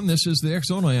back, everyone. This is the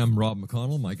X-Zone. I am Rob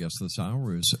McConnell. My guest this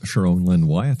hour is SHARON LYNN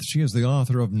WYETH. She is the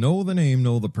author of Know the Name,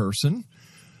 Know the Person.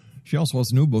 She also has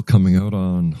a new book coming out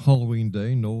on Halloween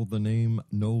Day, Know the Name,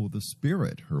 Know the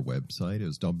Spirit. Her website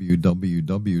is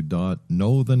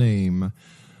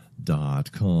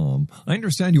www.knowthename.com. I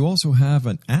understand you also have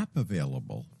an app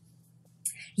available.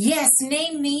 Yes,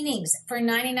 name meanings. For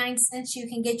 99 cents, you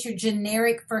can get your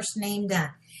generic first name done.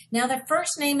 Now, the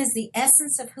first name is the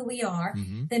essence of who we are.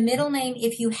 Mm-hmm. The middle name,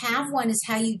 if you have one, is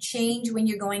how you change when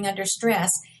you're going under stress.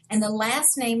 And the last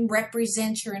name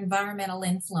represents your environmental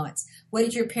influence. What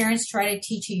did your parents try to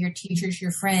teach you, your teachers,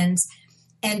 your friends?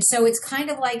 And so it's kind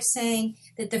of like saying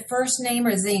that the first name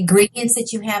are the ingredients that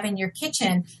you have in your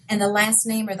kitchen, and the last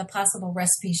name are the possible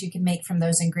recipes you can make from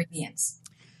those ingredients.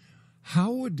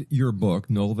 How would your book,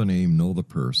 Know the Name, Know the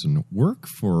Person, work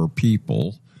for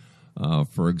people,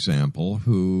 for example,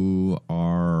 who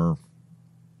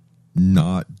do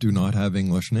not have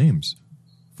English names?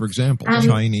 For example,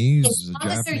 Chinese, as long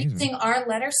Japanese. as they're using our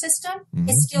letter system, Mm-hmm.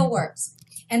 it still works.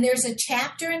 And there's a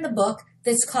chapter in the book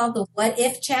that's called the What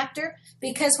If chapter,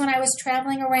 because when I was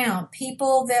traveling around,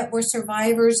 people that were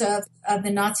survivors of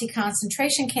the Nazi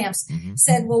concentration camps mm-hmm.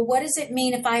 said, well, what does it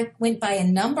mean if I went by a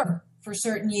number for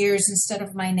certain years instead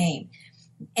of my name?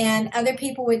 And other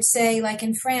people would say, like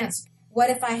in France,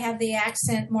 what if I have the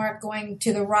accent more of going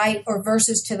to the right or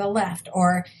versus to the left?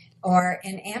 Or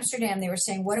in Amsterdam, they were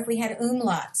saying, what if we had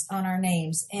umlauts on our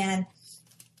names? And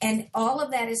all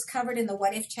of that is covered in the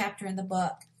What If chapter in the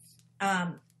book.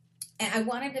 And I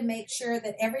wanted to make sure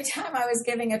that every time I was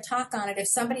giving a talk on it, if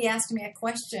somebody asked me a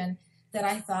question that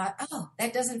I thought, oh,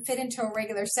 that doesn't fit into a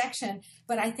regular section,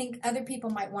 but I think other people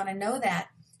might want to know that,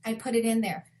 I put it in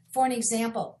there. For an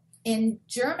example, in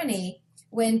Germany,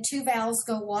 when two vowels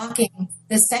go walking,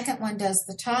 the second one does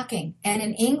the talking. And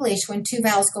in English, when two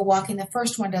vowels go walking, the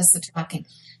first one does the talking.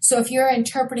 So if you're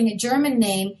interpreting a German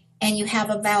name and you have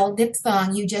a vowel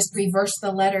diphthong, you just reverse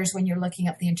the letters when you're looking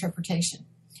up the interpretation.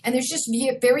 And there's just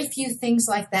very few things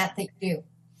like that you do.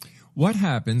 What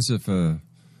happens if an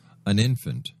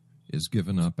infant is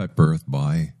given up at birth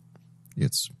by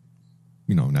its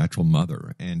natural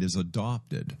mother and is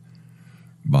adopted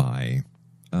by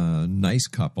a nice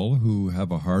couple who have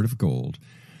a heart of gold,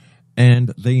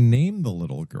 and they name the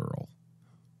little girl?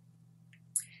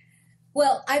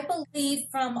 Well, I believe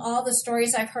from all the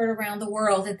stories I've heard around the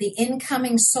world that the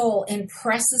incoming soul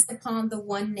impresses upon the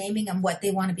one naming them what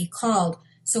they want to be called,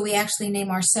 so we actually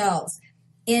name ourselves.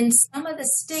 In some of the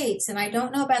states, and I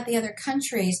don't know about the other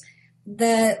countries,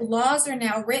 the laws are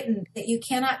now written that you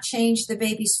cannot change the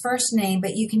baby's first name,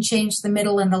 but you can change the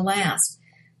middle and the last.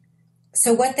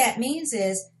 So what that means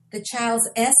is the child's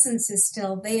essence is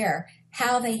still there.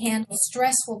 How they handle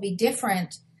stress will be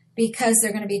different because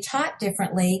they're going to be taught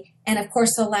differently. And of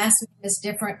course, the last name is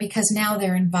different because now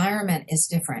their environment is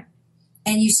different.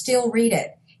 And you still read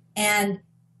it. And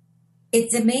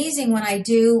it's amazing when I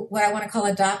do what I want to call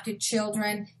adopted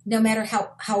children, no matter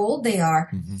how old they are,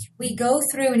 mm-hmm. we go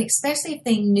through, and especially if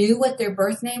they knew what their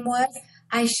birth name was,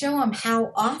 I show them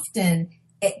how often,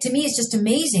 to me it's just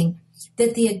amazing,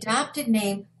 that the adopted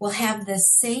name will have the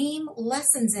same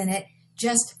lessons in it,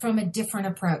 just from a different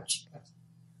approach.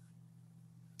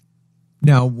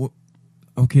 Now,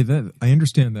 okay, that I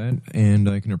understand that, and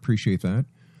I can appreciate that.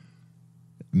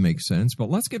 It makes sense. But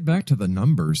let's get back to the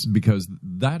numbers, because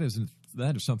that is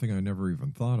something I never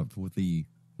even thought of with the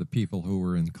people who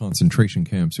were in concentration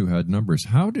camps who had numbers.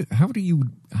 How did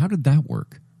that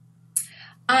work?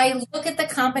 I look at the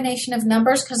combination of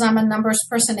numbers because I'm a numbers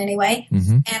person anyway,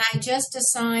 mm-hmm. and I just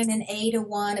assign an A to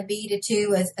 1, a B to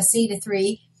 2, a C to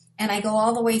 3, and I go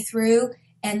all the way through,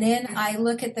 and then I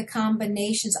look at the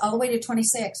combinations all the way to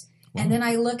 26, wow. And then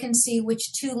I look and see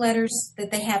which two letters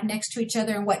that they have next to each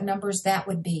other and what numbers that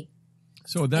would be.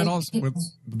 So that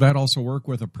also work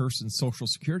with a person's social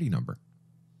security number?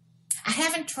 I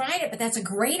haven't tried it, but that's a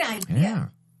great idea. Yeah.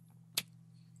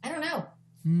 I don't know.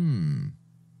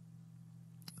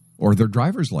 Or their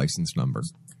driver's license number.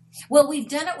 Well, we've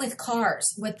done it with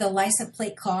cars, with the license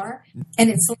plate car.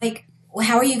 And it's like, well,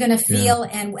 how are you going to feel,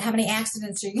 and how many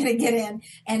accidents are you going to get in?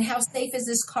 And how safe is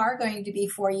this car going to be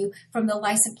for you from the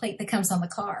license plate that comes on the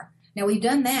car? Now, we've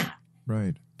done that.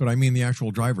 Right. But I mean the actual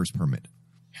driver's permit.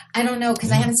 I don't know,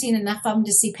 because I haven't seen enough of them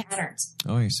to see patterns.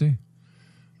 Oh, I see.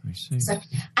 So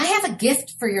I have a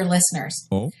gift for your listeners.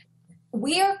 Oh?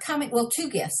 We are coming, well, two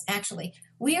gifts, actually.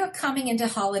 we are coming into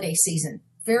holiday season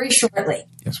very shortly.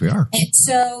 Yes, we are. And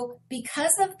so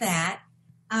because of that,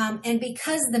 and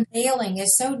because the mailing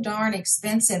is so darn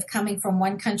expensive coming from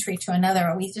one country to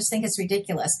another, we just think it's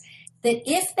ridiculous, that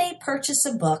if they purchase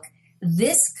a book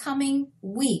this coming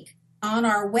week on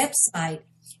our website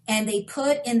and they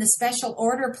put in the special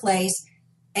order place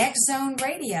X Zone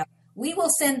Radio, we will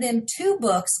send them 2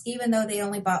 books even though they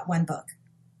only bought 1 book.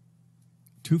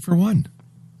 2 for 1.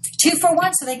 2 for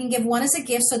 1, so they can give 1 as a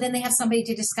gift, so then they have somebody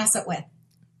to discuss it with.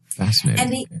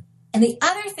 Fascinating. And the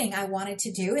other thing I wanted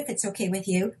to do, if it's okay with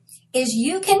you, is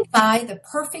you can buy the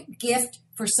perfect gift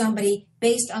for somebody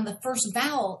based on the first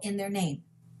vowel in their name.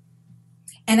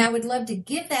 And I would love to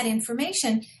give that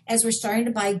information as we're starting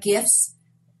to buy gifts,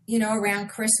 around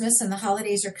Christmas and the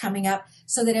holidays are coming up,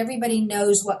 so that everybody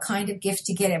knows what kind of gift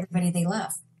to get everybody they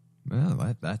love.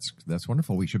 Well, that's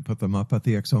wonderful. We should put them up at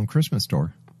the X Zone Christmas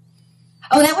store.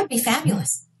 Oh, that would be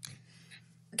fabulous.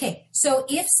 Okay, so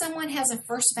if someone has a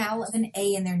first vowel of an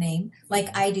A in their name, like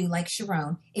I do, like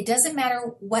Sharon, it doesn't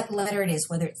matter what letter it is,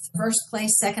 whether it's first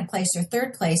place, second place, or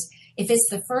third place, if it's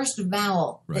the first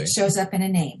vowel that shows up in a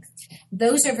name.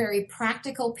 Those are very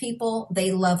practical people.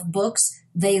 They love books.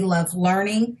 They love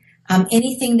learning.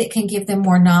 Anything that can give them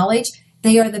more knowledge.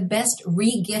 They are the best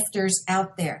re-gifters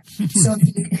out there. So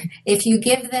if you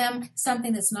give them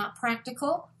something that's not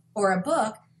practical or a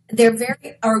book,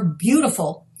 are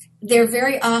beautiful, they're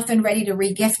very often ready to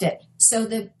re-gift it. So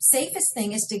the safest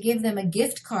thing is to give them a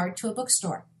gift card to a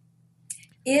bookstore.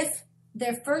 If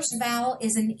their first vowel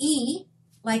is an E,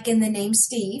 like in the name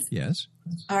Steve. Yes.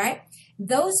 All right.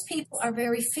 Those people are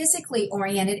very physically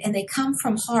oriented and they come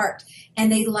from heart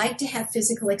and they like to have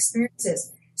physical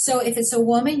experiences. So if it's a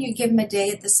woman, you give them a day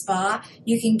at the spa.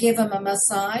 You can give them a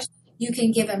massage. You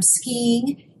can give them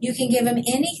skiing. You can give them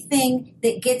anything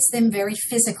that gets them very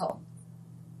physical.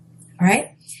 All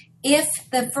right. If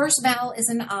the first vowel is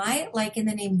an I, like in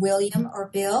the name William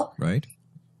or Bill, right?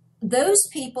 Those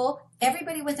people,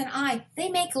 everybody with an I, they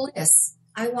make lists.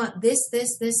 I want this,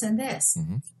 this, this, and this.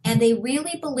 Mm-hmm. And they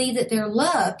really believe that they're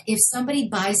loved if somebody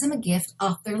buys them a gift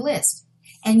off their list.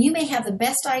 And you may have the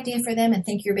best idea for them and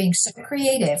think you're being so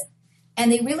creative,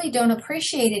 and they really don't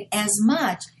appreciate it as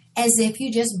much as if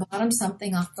you just bought them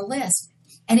something off the list.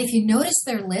 And if you notice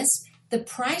their list, the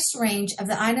price range of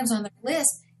the items on their list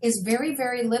is very,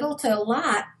 very little to a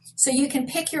lot. So you can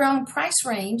pick your own price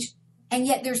range, and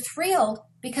yet they're thrilled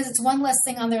because it's one less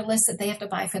thing on their list that they have to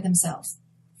buy for themselves.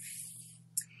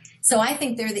 So I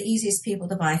think they're the easiest people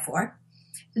to buy for.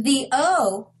 The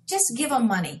O, just give them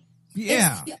money.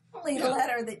 Yeah. It's the only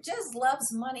letter that just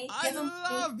loves money. I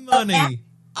love money.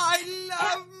 I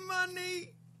love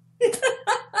money.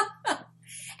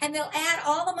 And they'll add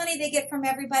all the money they get from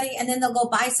everybody, and then they'll go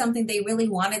buy something they really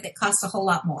wanted that costs a whole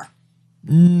lot more.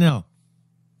 No.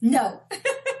 No.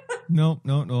 No.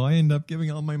 I end up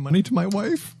giving all my money to my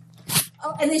wife.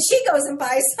 Oh, and then she goes and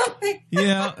buys something.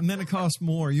 Yeah, and then it costs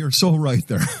more. You're so right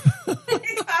there.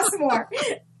 It costs more.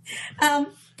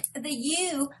 The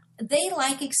U, they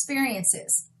like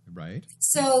experiences. Right.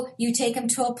 So you take them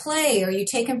to a play or you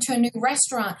take them to a new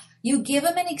restaurant. You give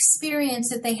them an experience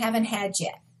that they haven't had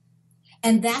yet.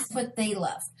 And that's what they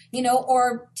love.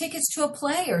 Or tickets to a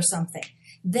play or something.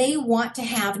 They want to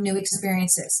have new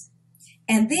experiences.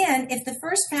 And then if the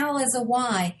first vowel is a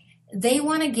Y, they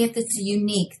want a gift that's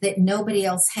unique that nobody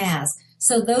else has.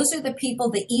 So those are the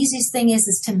people, the easiest thing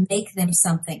is to make them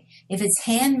something. If it's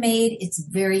handmade, it's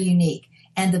very unique.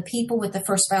 And the people with the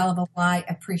first vowel of a Y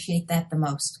appreciate that the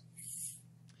most.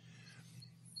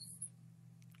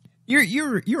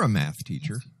 You're a math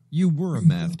teacher. You were a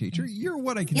math teacher. You're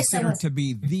what I consider to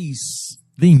be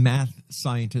the math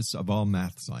scientist of all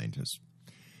math scientists.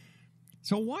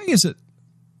 So why is it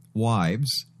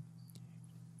wives,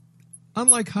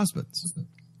 unlike husbands,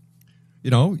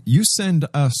 you send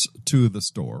us to the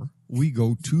store, we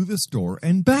go to the store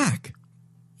and back.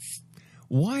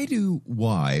 Why do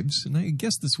wives, and I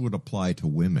guess this would apply to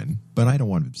women, but I don't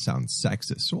want to sound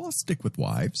sexist, so I'll stick with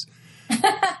wives.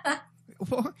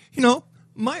 Well,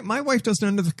 my wife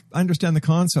doesn't understand the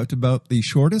concept about the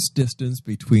shortest distance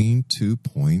between 2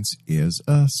 points is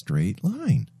a straight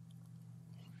line.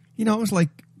 It's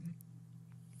like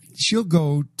she'll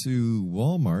go to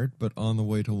Walmart, but on the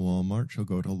way to Walmart, she'll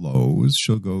go to Lowe's,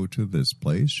 she'll go to this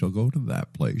place, she'll go to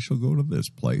that place, she'll go to this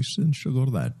place, and she'll go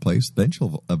to that place. Then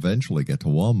she'll eventually get to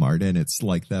Walmart, and it's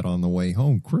like that on the way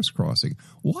home, crisscrossing.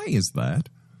 Why is that?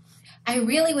 I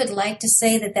really would like to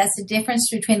say that that's the difference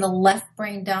between the left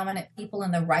brain dominant people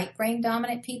and the right brain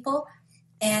dominant people.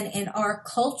 And in our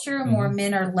culture, more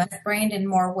men are left brained and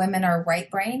more women are right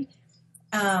brained.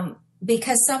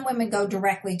 Because some women go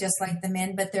directly just like the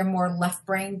men, but they're more left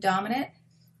brain dominant.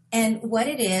 And what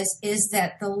it is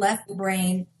that the left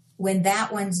brain, when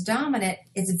that one's dominant,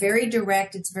 it's very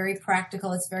direct, it's very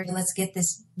practical, it's very, let's get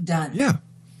this done. Yeah.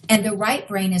 And the right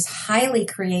brain is highly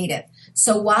creative.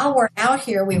 So while we're out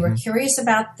here, we were curious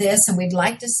about this, and we'd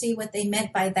like to see what they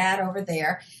meant by that over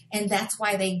there. And that's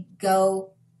why they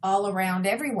go all around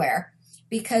everywhere,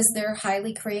 because they're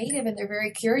highly creative and they're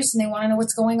very curious and they want to know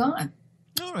what's going on.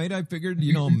 All right. I figured,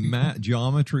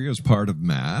 geometry is part of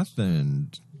math,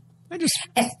 and I just...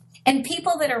 And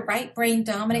people that are right brain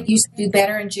dominant usually do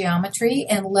better in geometry,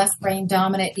 and left brain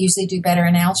dominant usually do better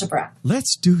in algebra.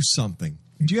 Let's do something.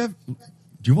 Do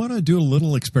you want to do a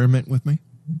little experiment with me?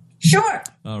 Sure.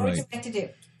 All what right. would you like to do?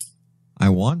 I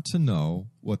want to know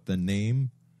what the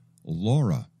name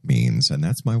Laura means, and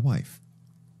that's my wife.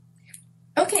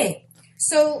 Okay.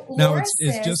 So Now, Laura it's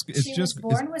says just- she was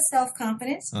born with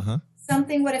self-confidence. Uh-huh.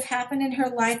 Something would have happened in her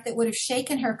life that would have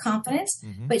shaken her confidence,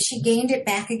 but she gained it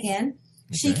back again.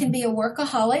 She can be a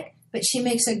workaholic, but she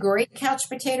makes a great couch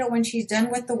potato when she's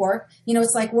done with the work.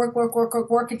 It's like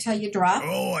work until you drop.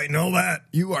 Oh, I know that.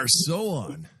 You are so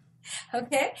on.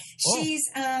 Okay.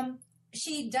 Oh.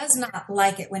 She does not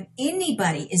like it when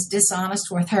anybody is dishonest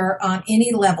with her on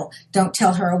any level. Don't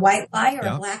tell her a white lie or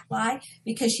a black lie,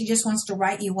 because she just wants to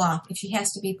write you off. If she has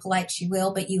to be polite, she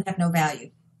will, but you have no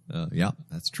value. Yeah,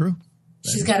 that's true.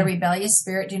 She's got a rebellious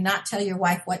spirit. Do not tell your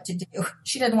wife what to do.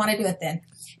 She doesn't want to do it then.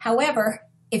 However,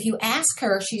 if you ask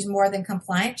her, she's more than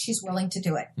compliant. She's willing to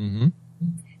do it. Mm-hmm.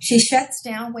 She shuts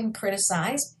down when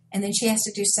criticized, and then she has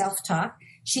to do self-talk.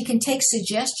 She can take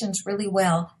suggestions really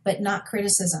well, but not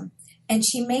criticism. And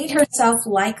she made herself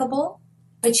likable,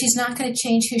 but she's not going to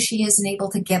change who she is and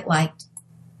able to get liked.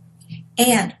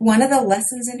 And one of the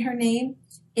lessons in her name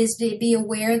is to be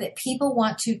aware that people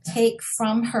want to take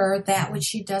from her that which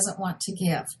she doesn't want to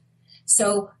give.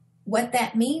 So what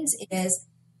that means is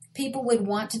people would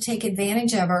want to take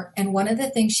advantage of her. And one of the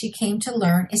things she came to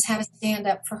learn is how to stand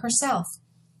up for herself.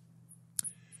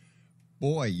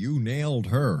 Boy, you nailed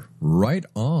her right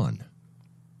on.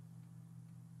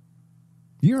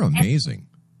 You're amazing.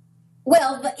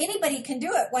 Well, but anybody can do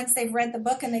it once they've read the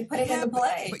book and they put it into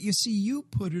play. But you see, you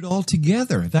put it all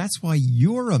together. That's why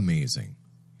you're amazing.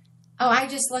 Oh, I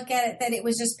just look at it that it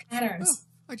was just patterns.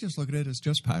 I just look at it as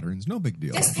just patterns. No big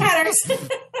deal. Just patterns.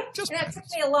 Just It took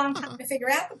me a long time to figure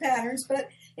out the patterns, but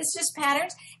it's just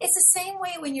patterns. It's the same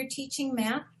way when you're teaching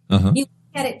math. You look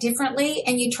at it differently,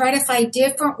 and you try to find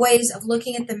different ways of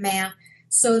looking at the math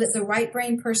so that the right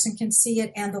brain person can see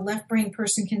it and the left brain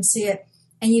person can see it,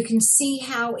 and you can see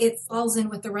how it falls in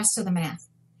with the rest of the math.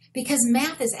 Because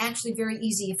math is actually very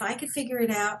easy. If I could figure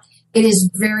it out, it is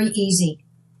very easy.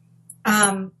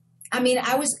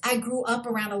 I grew up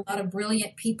around a lot of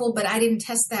brilliant people, but I didn't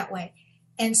test that way.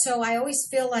 And so I always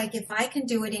feel like if I can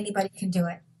do it, anybody can do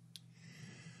it.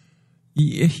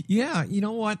 Yeah, you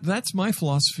know what? That's my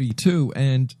philosophy too.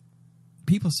 And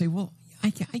people say, well, I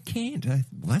can't. Well,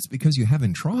 that's because you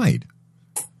haven't tried.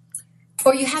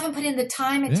 Or you haven't put in the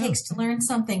time it takes to learn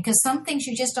something, because some things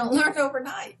you just don't learn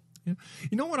overnight. Yeah.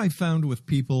 You know what I found with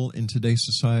people in today's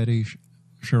society,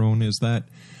 Sharon, is that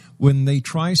when they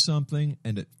try something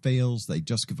and it fails, they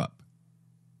just give up.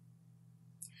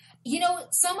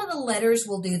 Some of the letters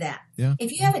will do that. Yeah.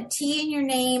 If you have a T in your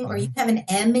name or you have an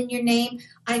M in your name,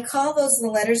 I call those the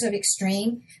letters of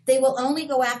extreme. They will only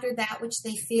go after that which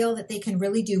they feel that they can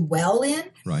really do well in.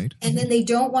 Right. And then they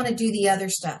don't want to do the other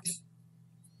stuff.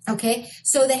 Okay?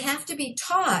 So they have to be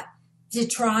taught to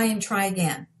try and try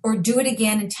again, or do it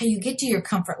again until you get to your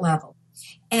comfort level.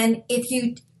 And if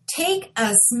you take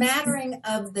a smattering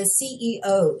of the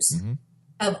CEOs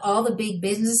of all the big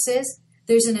businesses,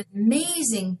 there's an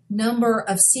amazing number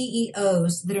of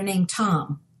CEOs that are named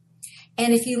Tom.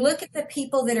 And if you look at the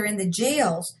people that are in the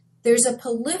jails, there's a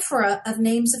proliferation of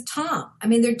names of Tom. I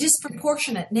mean, they're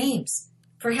disproportionate names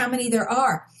for how many there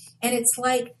are. And it's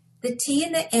like the T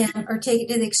and the M are taken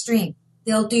to the extreme.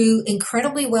 They'll do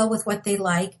incredibly well with what they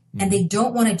like, and they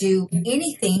don't want to do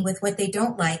anything with what they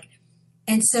don't like.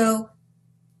 And so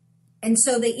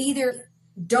they either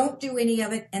don't do any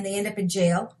of it and they end up in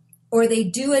jail, or they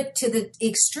do it to the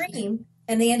extreme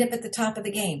and they end up at the top of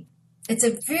the game. It's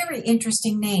a very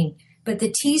interesting name, but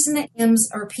the T's and the M's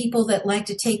are people that like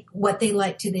to take what they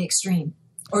like to the extreme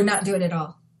or not do it at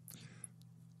all.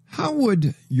 How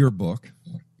would your book,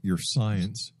 your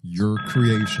science, your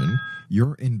creation,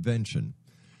 your invention,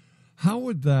 how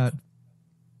would that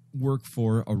work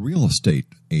for a real estate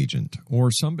agent or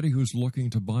somebody who's looking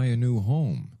to buy a new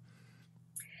home?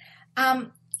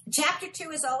 Chapter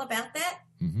 2 is all about that.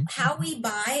 How we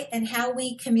buy and how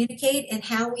we communicate and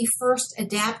how we first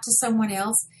adapt to someone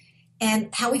else and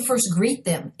how we first greet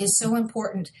them is so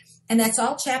important. And that's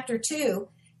all chapter 2.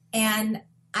 And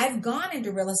I've gone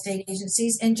into real estate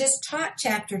agencies and just taught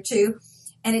chapter 2.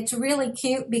 And it's really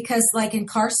cute because like in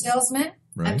car salesmen,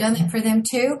 I've done that for them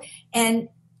too. And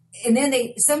then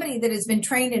somebody that has been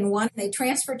trained in one, they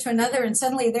transfer to another and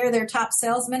suddenly they're their top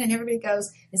salesman and everybody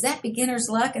goes, is that beginner's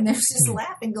luck? And they're just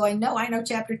laughing going, no, I know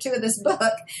chapter 2 of this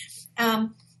book.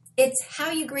 It's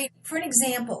how you greet. For an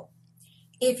example,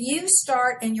 if you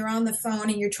start and you're on the phone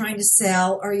and you're trying to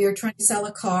sell or you're trying to sell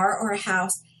a car or a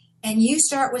house and you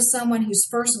start with someone whose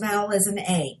first vowel is an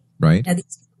A. Right. Now,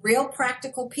 these are real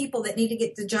practical people that need to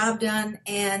get the job done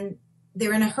and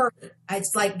they're in a hurry.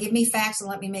 It's like, give me facts and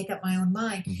let me make up my own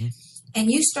mind. Mm-hmm.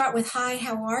 And you start with, hi,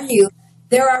 how are you?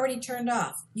 They're already turned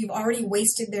off. You've already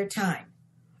wasted their time.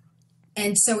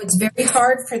 And so it's very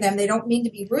hard for them. They don't mean to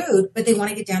be rude, but they want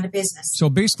to get down to business. So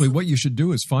basically what you should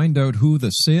do is find out who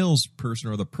the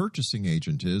salesperson or the purchasing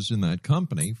agent is in that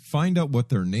company, find out what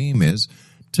their name is,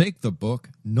 take the book,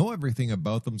 know everything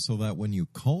about them so that when you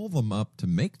call them up to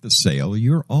make the sale,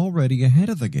 you're already ahead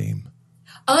of the game.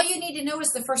 All you need to know is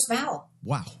the first vowel.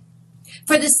 Wow.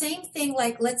 For the same thing,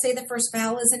 like let's say the first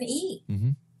vowel is an E.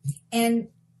 Mm-hmm.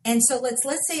 And so let's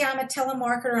say I'm a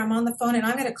telemarketer, I'm on the phone and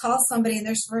I'm going to call somebody and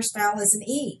their first vowel is an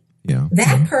E. Yeah.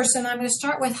 That person, I'm going to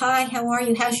start with, hi, how are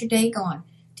you? How's your day going?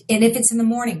 And if it's in the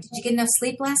morning, did you get enough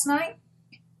sleep last night?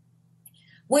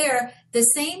 Where the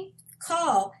same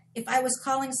call, if I was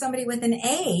calling somebody with an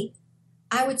A,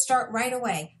 I would start right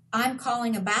away. I'm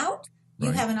calling about,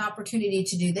 you have an opportunity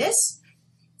to do this,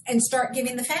 and start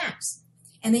giving the facts.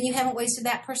 And then you haven't wasted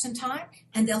that person time,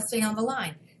 and they'll stay on the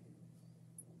line.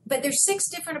 But there's 6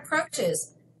 different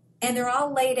approaches, and they're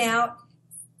all laid out.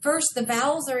 First, the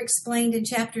vowels are explained in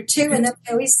chapter 2, and then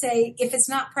I always say, if it's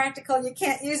not practical, you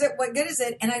can't use it. What good is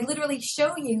it? And I literally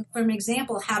show you, from an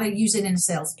example, how to use it in a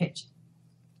sales pitch.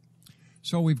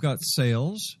 So we've got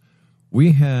sales.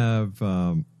 We have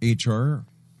HR,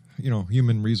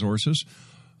 human resources,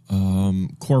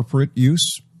 corporate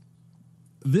use.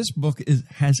 This book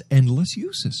has endless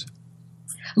uses.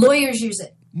 Lawyers use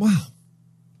it. Wow.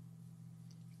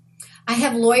 I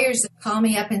have lawyers that call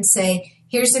me up and say,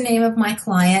 here's the name of my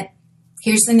client.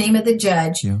 Here's the name of the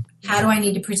judge. Yeah. How do I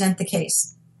need to present the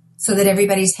case so that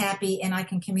everybody's happy and I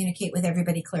can communicate with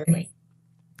everybody clearly?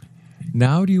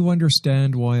 Now do you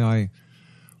understand why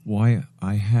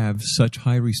I have such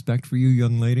high respect for you,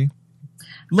 young lady?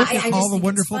 Look at all the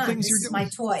wonderful things you're doing.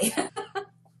 This is my toy.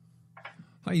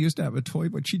 I used to have a toy,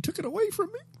 but she took it away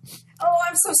from me. Oh,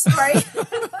 I'm so sorry.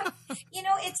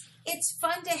 It's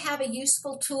fun to have a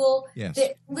useful tool. Yes.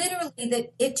 That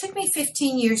it took me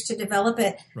 15 years to develop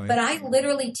it, but I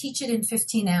literally teach it in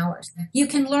 15 hours. You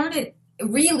can learn it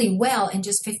really well in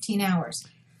just 15 hours.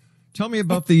 Tell me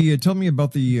about the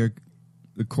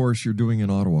course you're doing in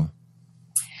Ottawa.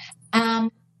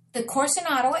 The course in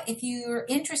Ottawa, if you're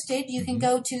interested, you can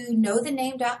go to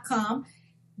knowthename.com,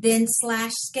 then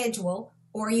 /schedule,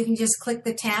 or you can just click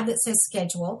the tab that says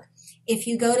schedule. If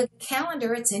you go to the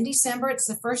calendar, it's in December. It's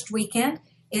the first weekend.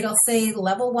 It'll say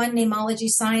Level 1 Namology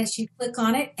Science. You click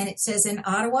on it, and it says in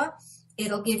Ottawa.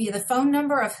 It'll give you the phone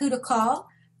number of who to call.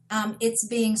 It's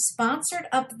being sponsored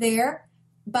up there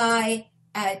by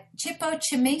Chippo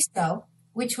Chimiso,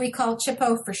 which we call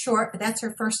Chippo for short, but that's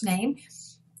her first name.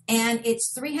 And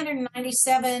it's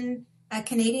 $397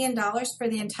 Canadian dollars for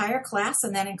the entire class,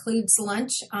 and that includes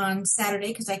lunch on Saturday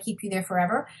because I keep you there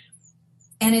forever.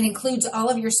 And it includes all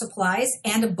of your supplies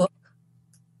and a book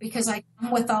because I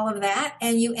come with all of that,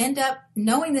 and you end up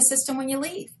knowing the system when you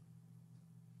leave.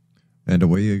 And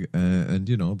away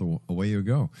you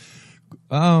go.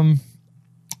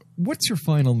 What's your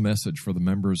final message for the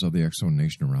members of the X Zone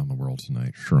Nation around the world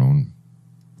tonight, SHARON?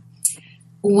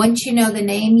 Once you know the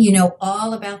name, you know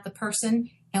all about the person,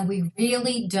 and we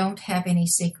really don't have any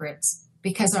secrets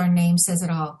because our name says it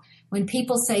all. When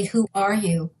people say, who are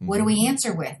you? What do we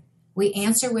answer with? We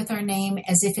answer with our name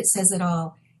as if it says it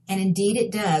all. And indeed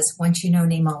it does once you know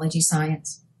namology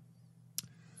science.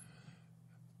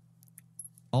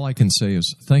 All I can say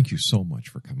is thank you so much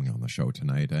for coming on the show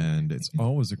tonight. And it's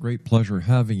always a great pleasure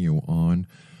having you on.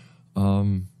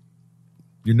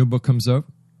 Your new book comes out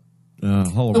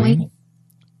Halloween.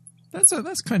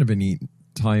 That's kind of a neat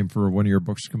time for one of your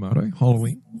books to come out,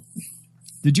 Halloween.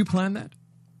 Did you plan that?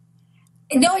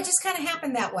 No, it just kind of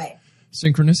happened that way.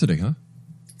 Synchronicity, huh?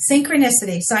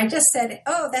 Synchronicity. So I just said,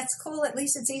 oh, that's cool. At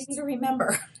least it's easy to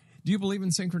remember. Do you believe in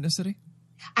synchronicity?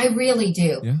 I really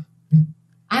do. Yeah.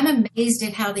 I'm amazed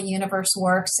at how the universe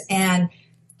works. And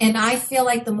I feel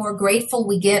like the more grateful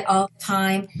we get all the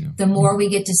time, the more we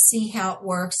get to see how it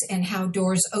works and how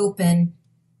doors open.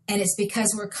 And it's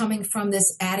because we're coming from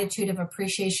this attitude of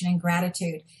appreciation and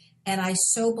gratitude. And I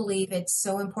so believe it's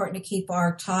so important to keep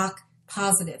our talk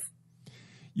positive.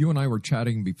 You and I were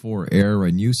chatting before air,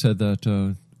 and you said that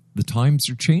the times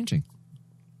are changing.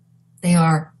 They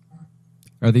are.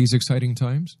 Are these exciting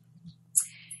times?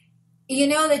 You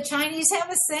know, the Chinese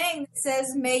have a saying that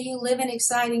says, may you live in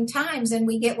exciting times, and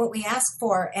we get what we ask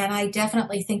for. And I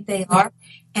definitely think they are.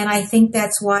 And I think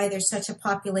that's why there's such a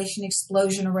population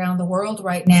explosion around the world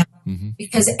right now,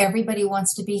 because everybody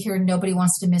wants to be here and nobody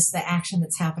wants to miss the action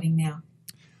that's happening now.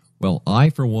 Well, I,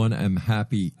 for one, am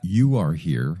happy you are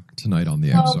here tonight on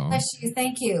the X Zone. Oh, bless you.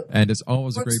 Thank you. And it's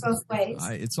always both ways.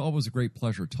 It's always a great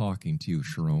pleasure talking to you,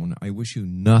 SHARON. I wish you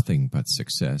nothing but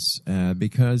success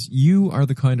because you are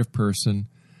the kind of person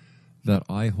that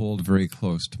I hold very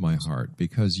close to my heart,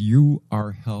 because you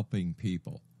are helping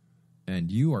people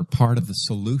and you are part of the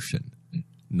solution,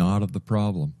 not of the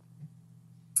problem.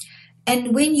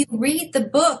 And when you read the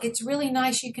book, it's really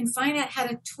nice. You can find out how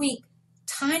to tweak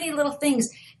tiny little things,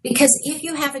 because if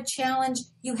you have a challenge,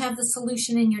 you have the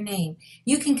solution in your name.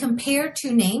 You can compare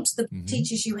two names. The book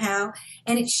teaches you how,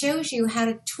 and it shows you how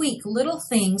to tweak little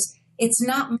things. It's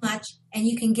not much, and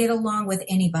you can get along with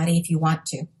anybody if you want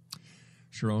to.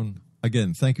 SHARON,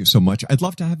 again, thank you so much. I'd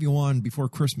love to have you on before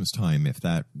Christmas time, if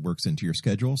that works into your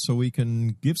schedule, so we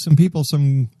can give some people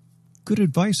some good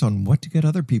advice on what to get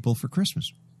other people for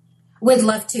Christmas. Would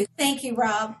love to. Thank you,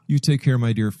 Rob. You take care,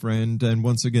 my dear friend. And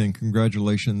once again,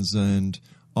 congratulations and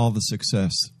all the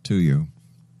success to you.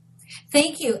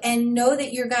 Thank you. And know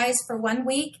that your guys, for 1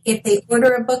 week, if they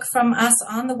order a book from us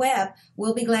on the web,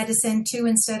 we'll be glad to send 2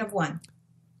 instead of 1.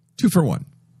 2 for 1.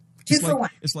 Two for one.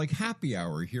 It's like happy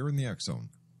hour here in the X Zone.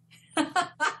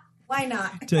 Why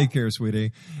not? Take care,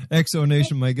 sweetie. X Zone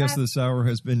Nation, my guest this hour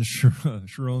has been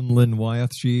SHARON LYNN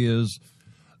WYETH. She is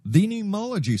the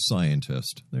nemology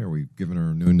scientist. There, we've given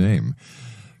her a new name.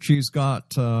 She's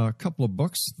got a couple of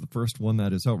books. The first one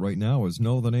that is out right now is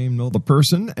Know the Name, Know the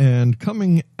Person, and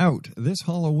coming out this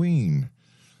Halloween,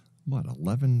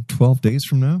 11, 12 days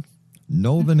from now?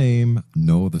 Know the Name,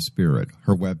 Know the Spirit.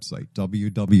 Her website,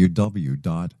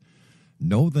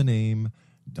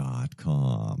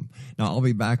 www.knowthename.com. Now, I'll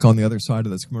be back on the other side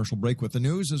of this commercial break with the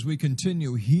news as we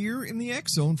continue here in the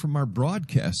X Zone from our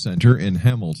broadcast center in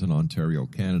Hamilton, Ontario,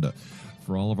 Canada.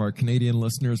 For all of our Canadian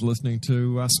listeners listening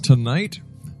to us tonight,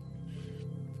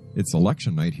 it's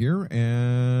election night here,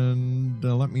 and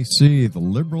let me see. The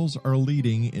Liberals are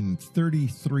leading in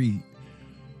 33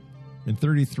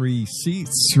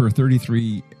 seats, or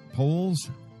 33 polls.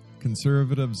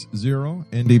 Conservatives 0,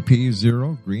 NDP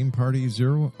 0, Green Party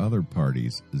 0, other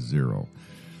parties 0.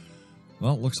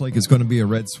 Well, it looks like it's going to be a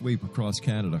red sweep across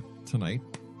Canada tonight.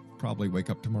 Probably wake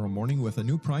up tomorrow morning with a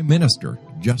new Prime Minister,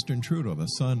 Justin Trudeau, the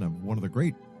son of one of the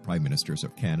great Prime Ministers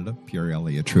of Canada, Pierre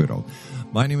Elliott Trudeau.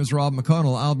 My name is Rob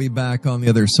McConnell. I'll be back on the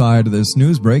other side of this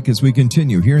news break as we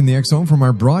continue here in the X Zone from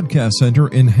our broadcast center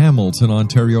in Hamilton,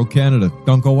 Ontario, Canada.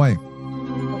 Don't go away.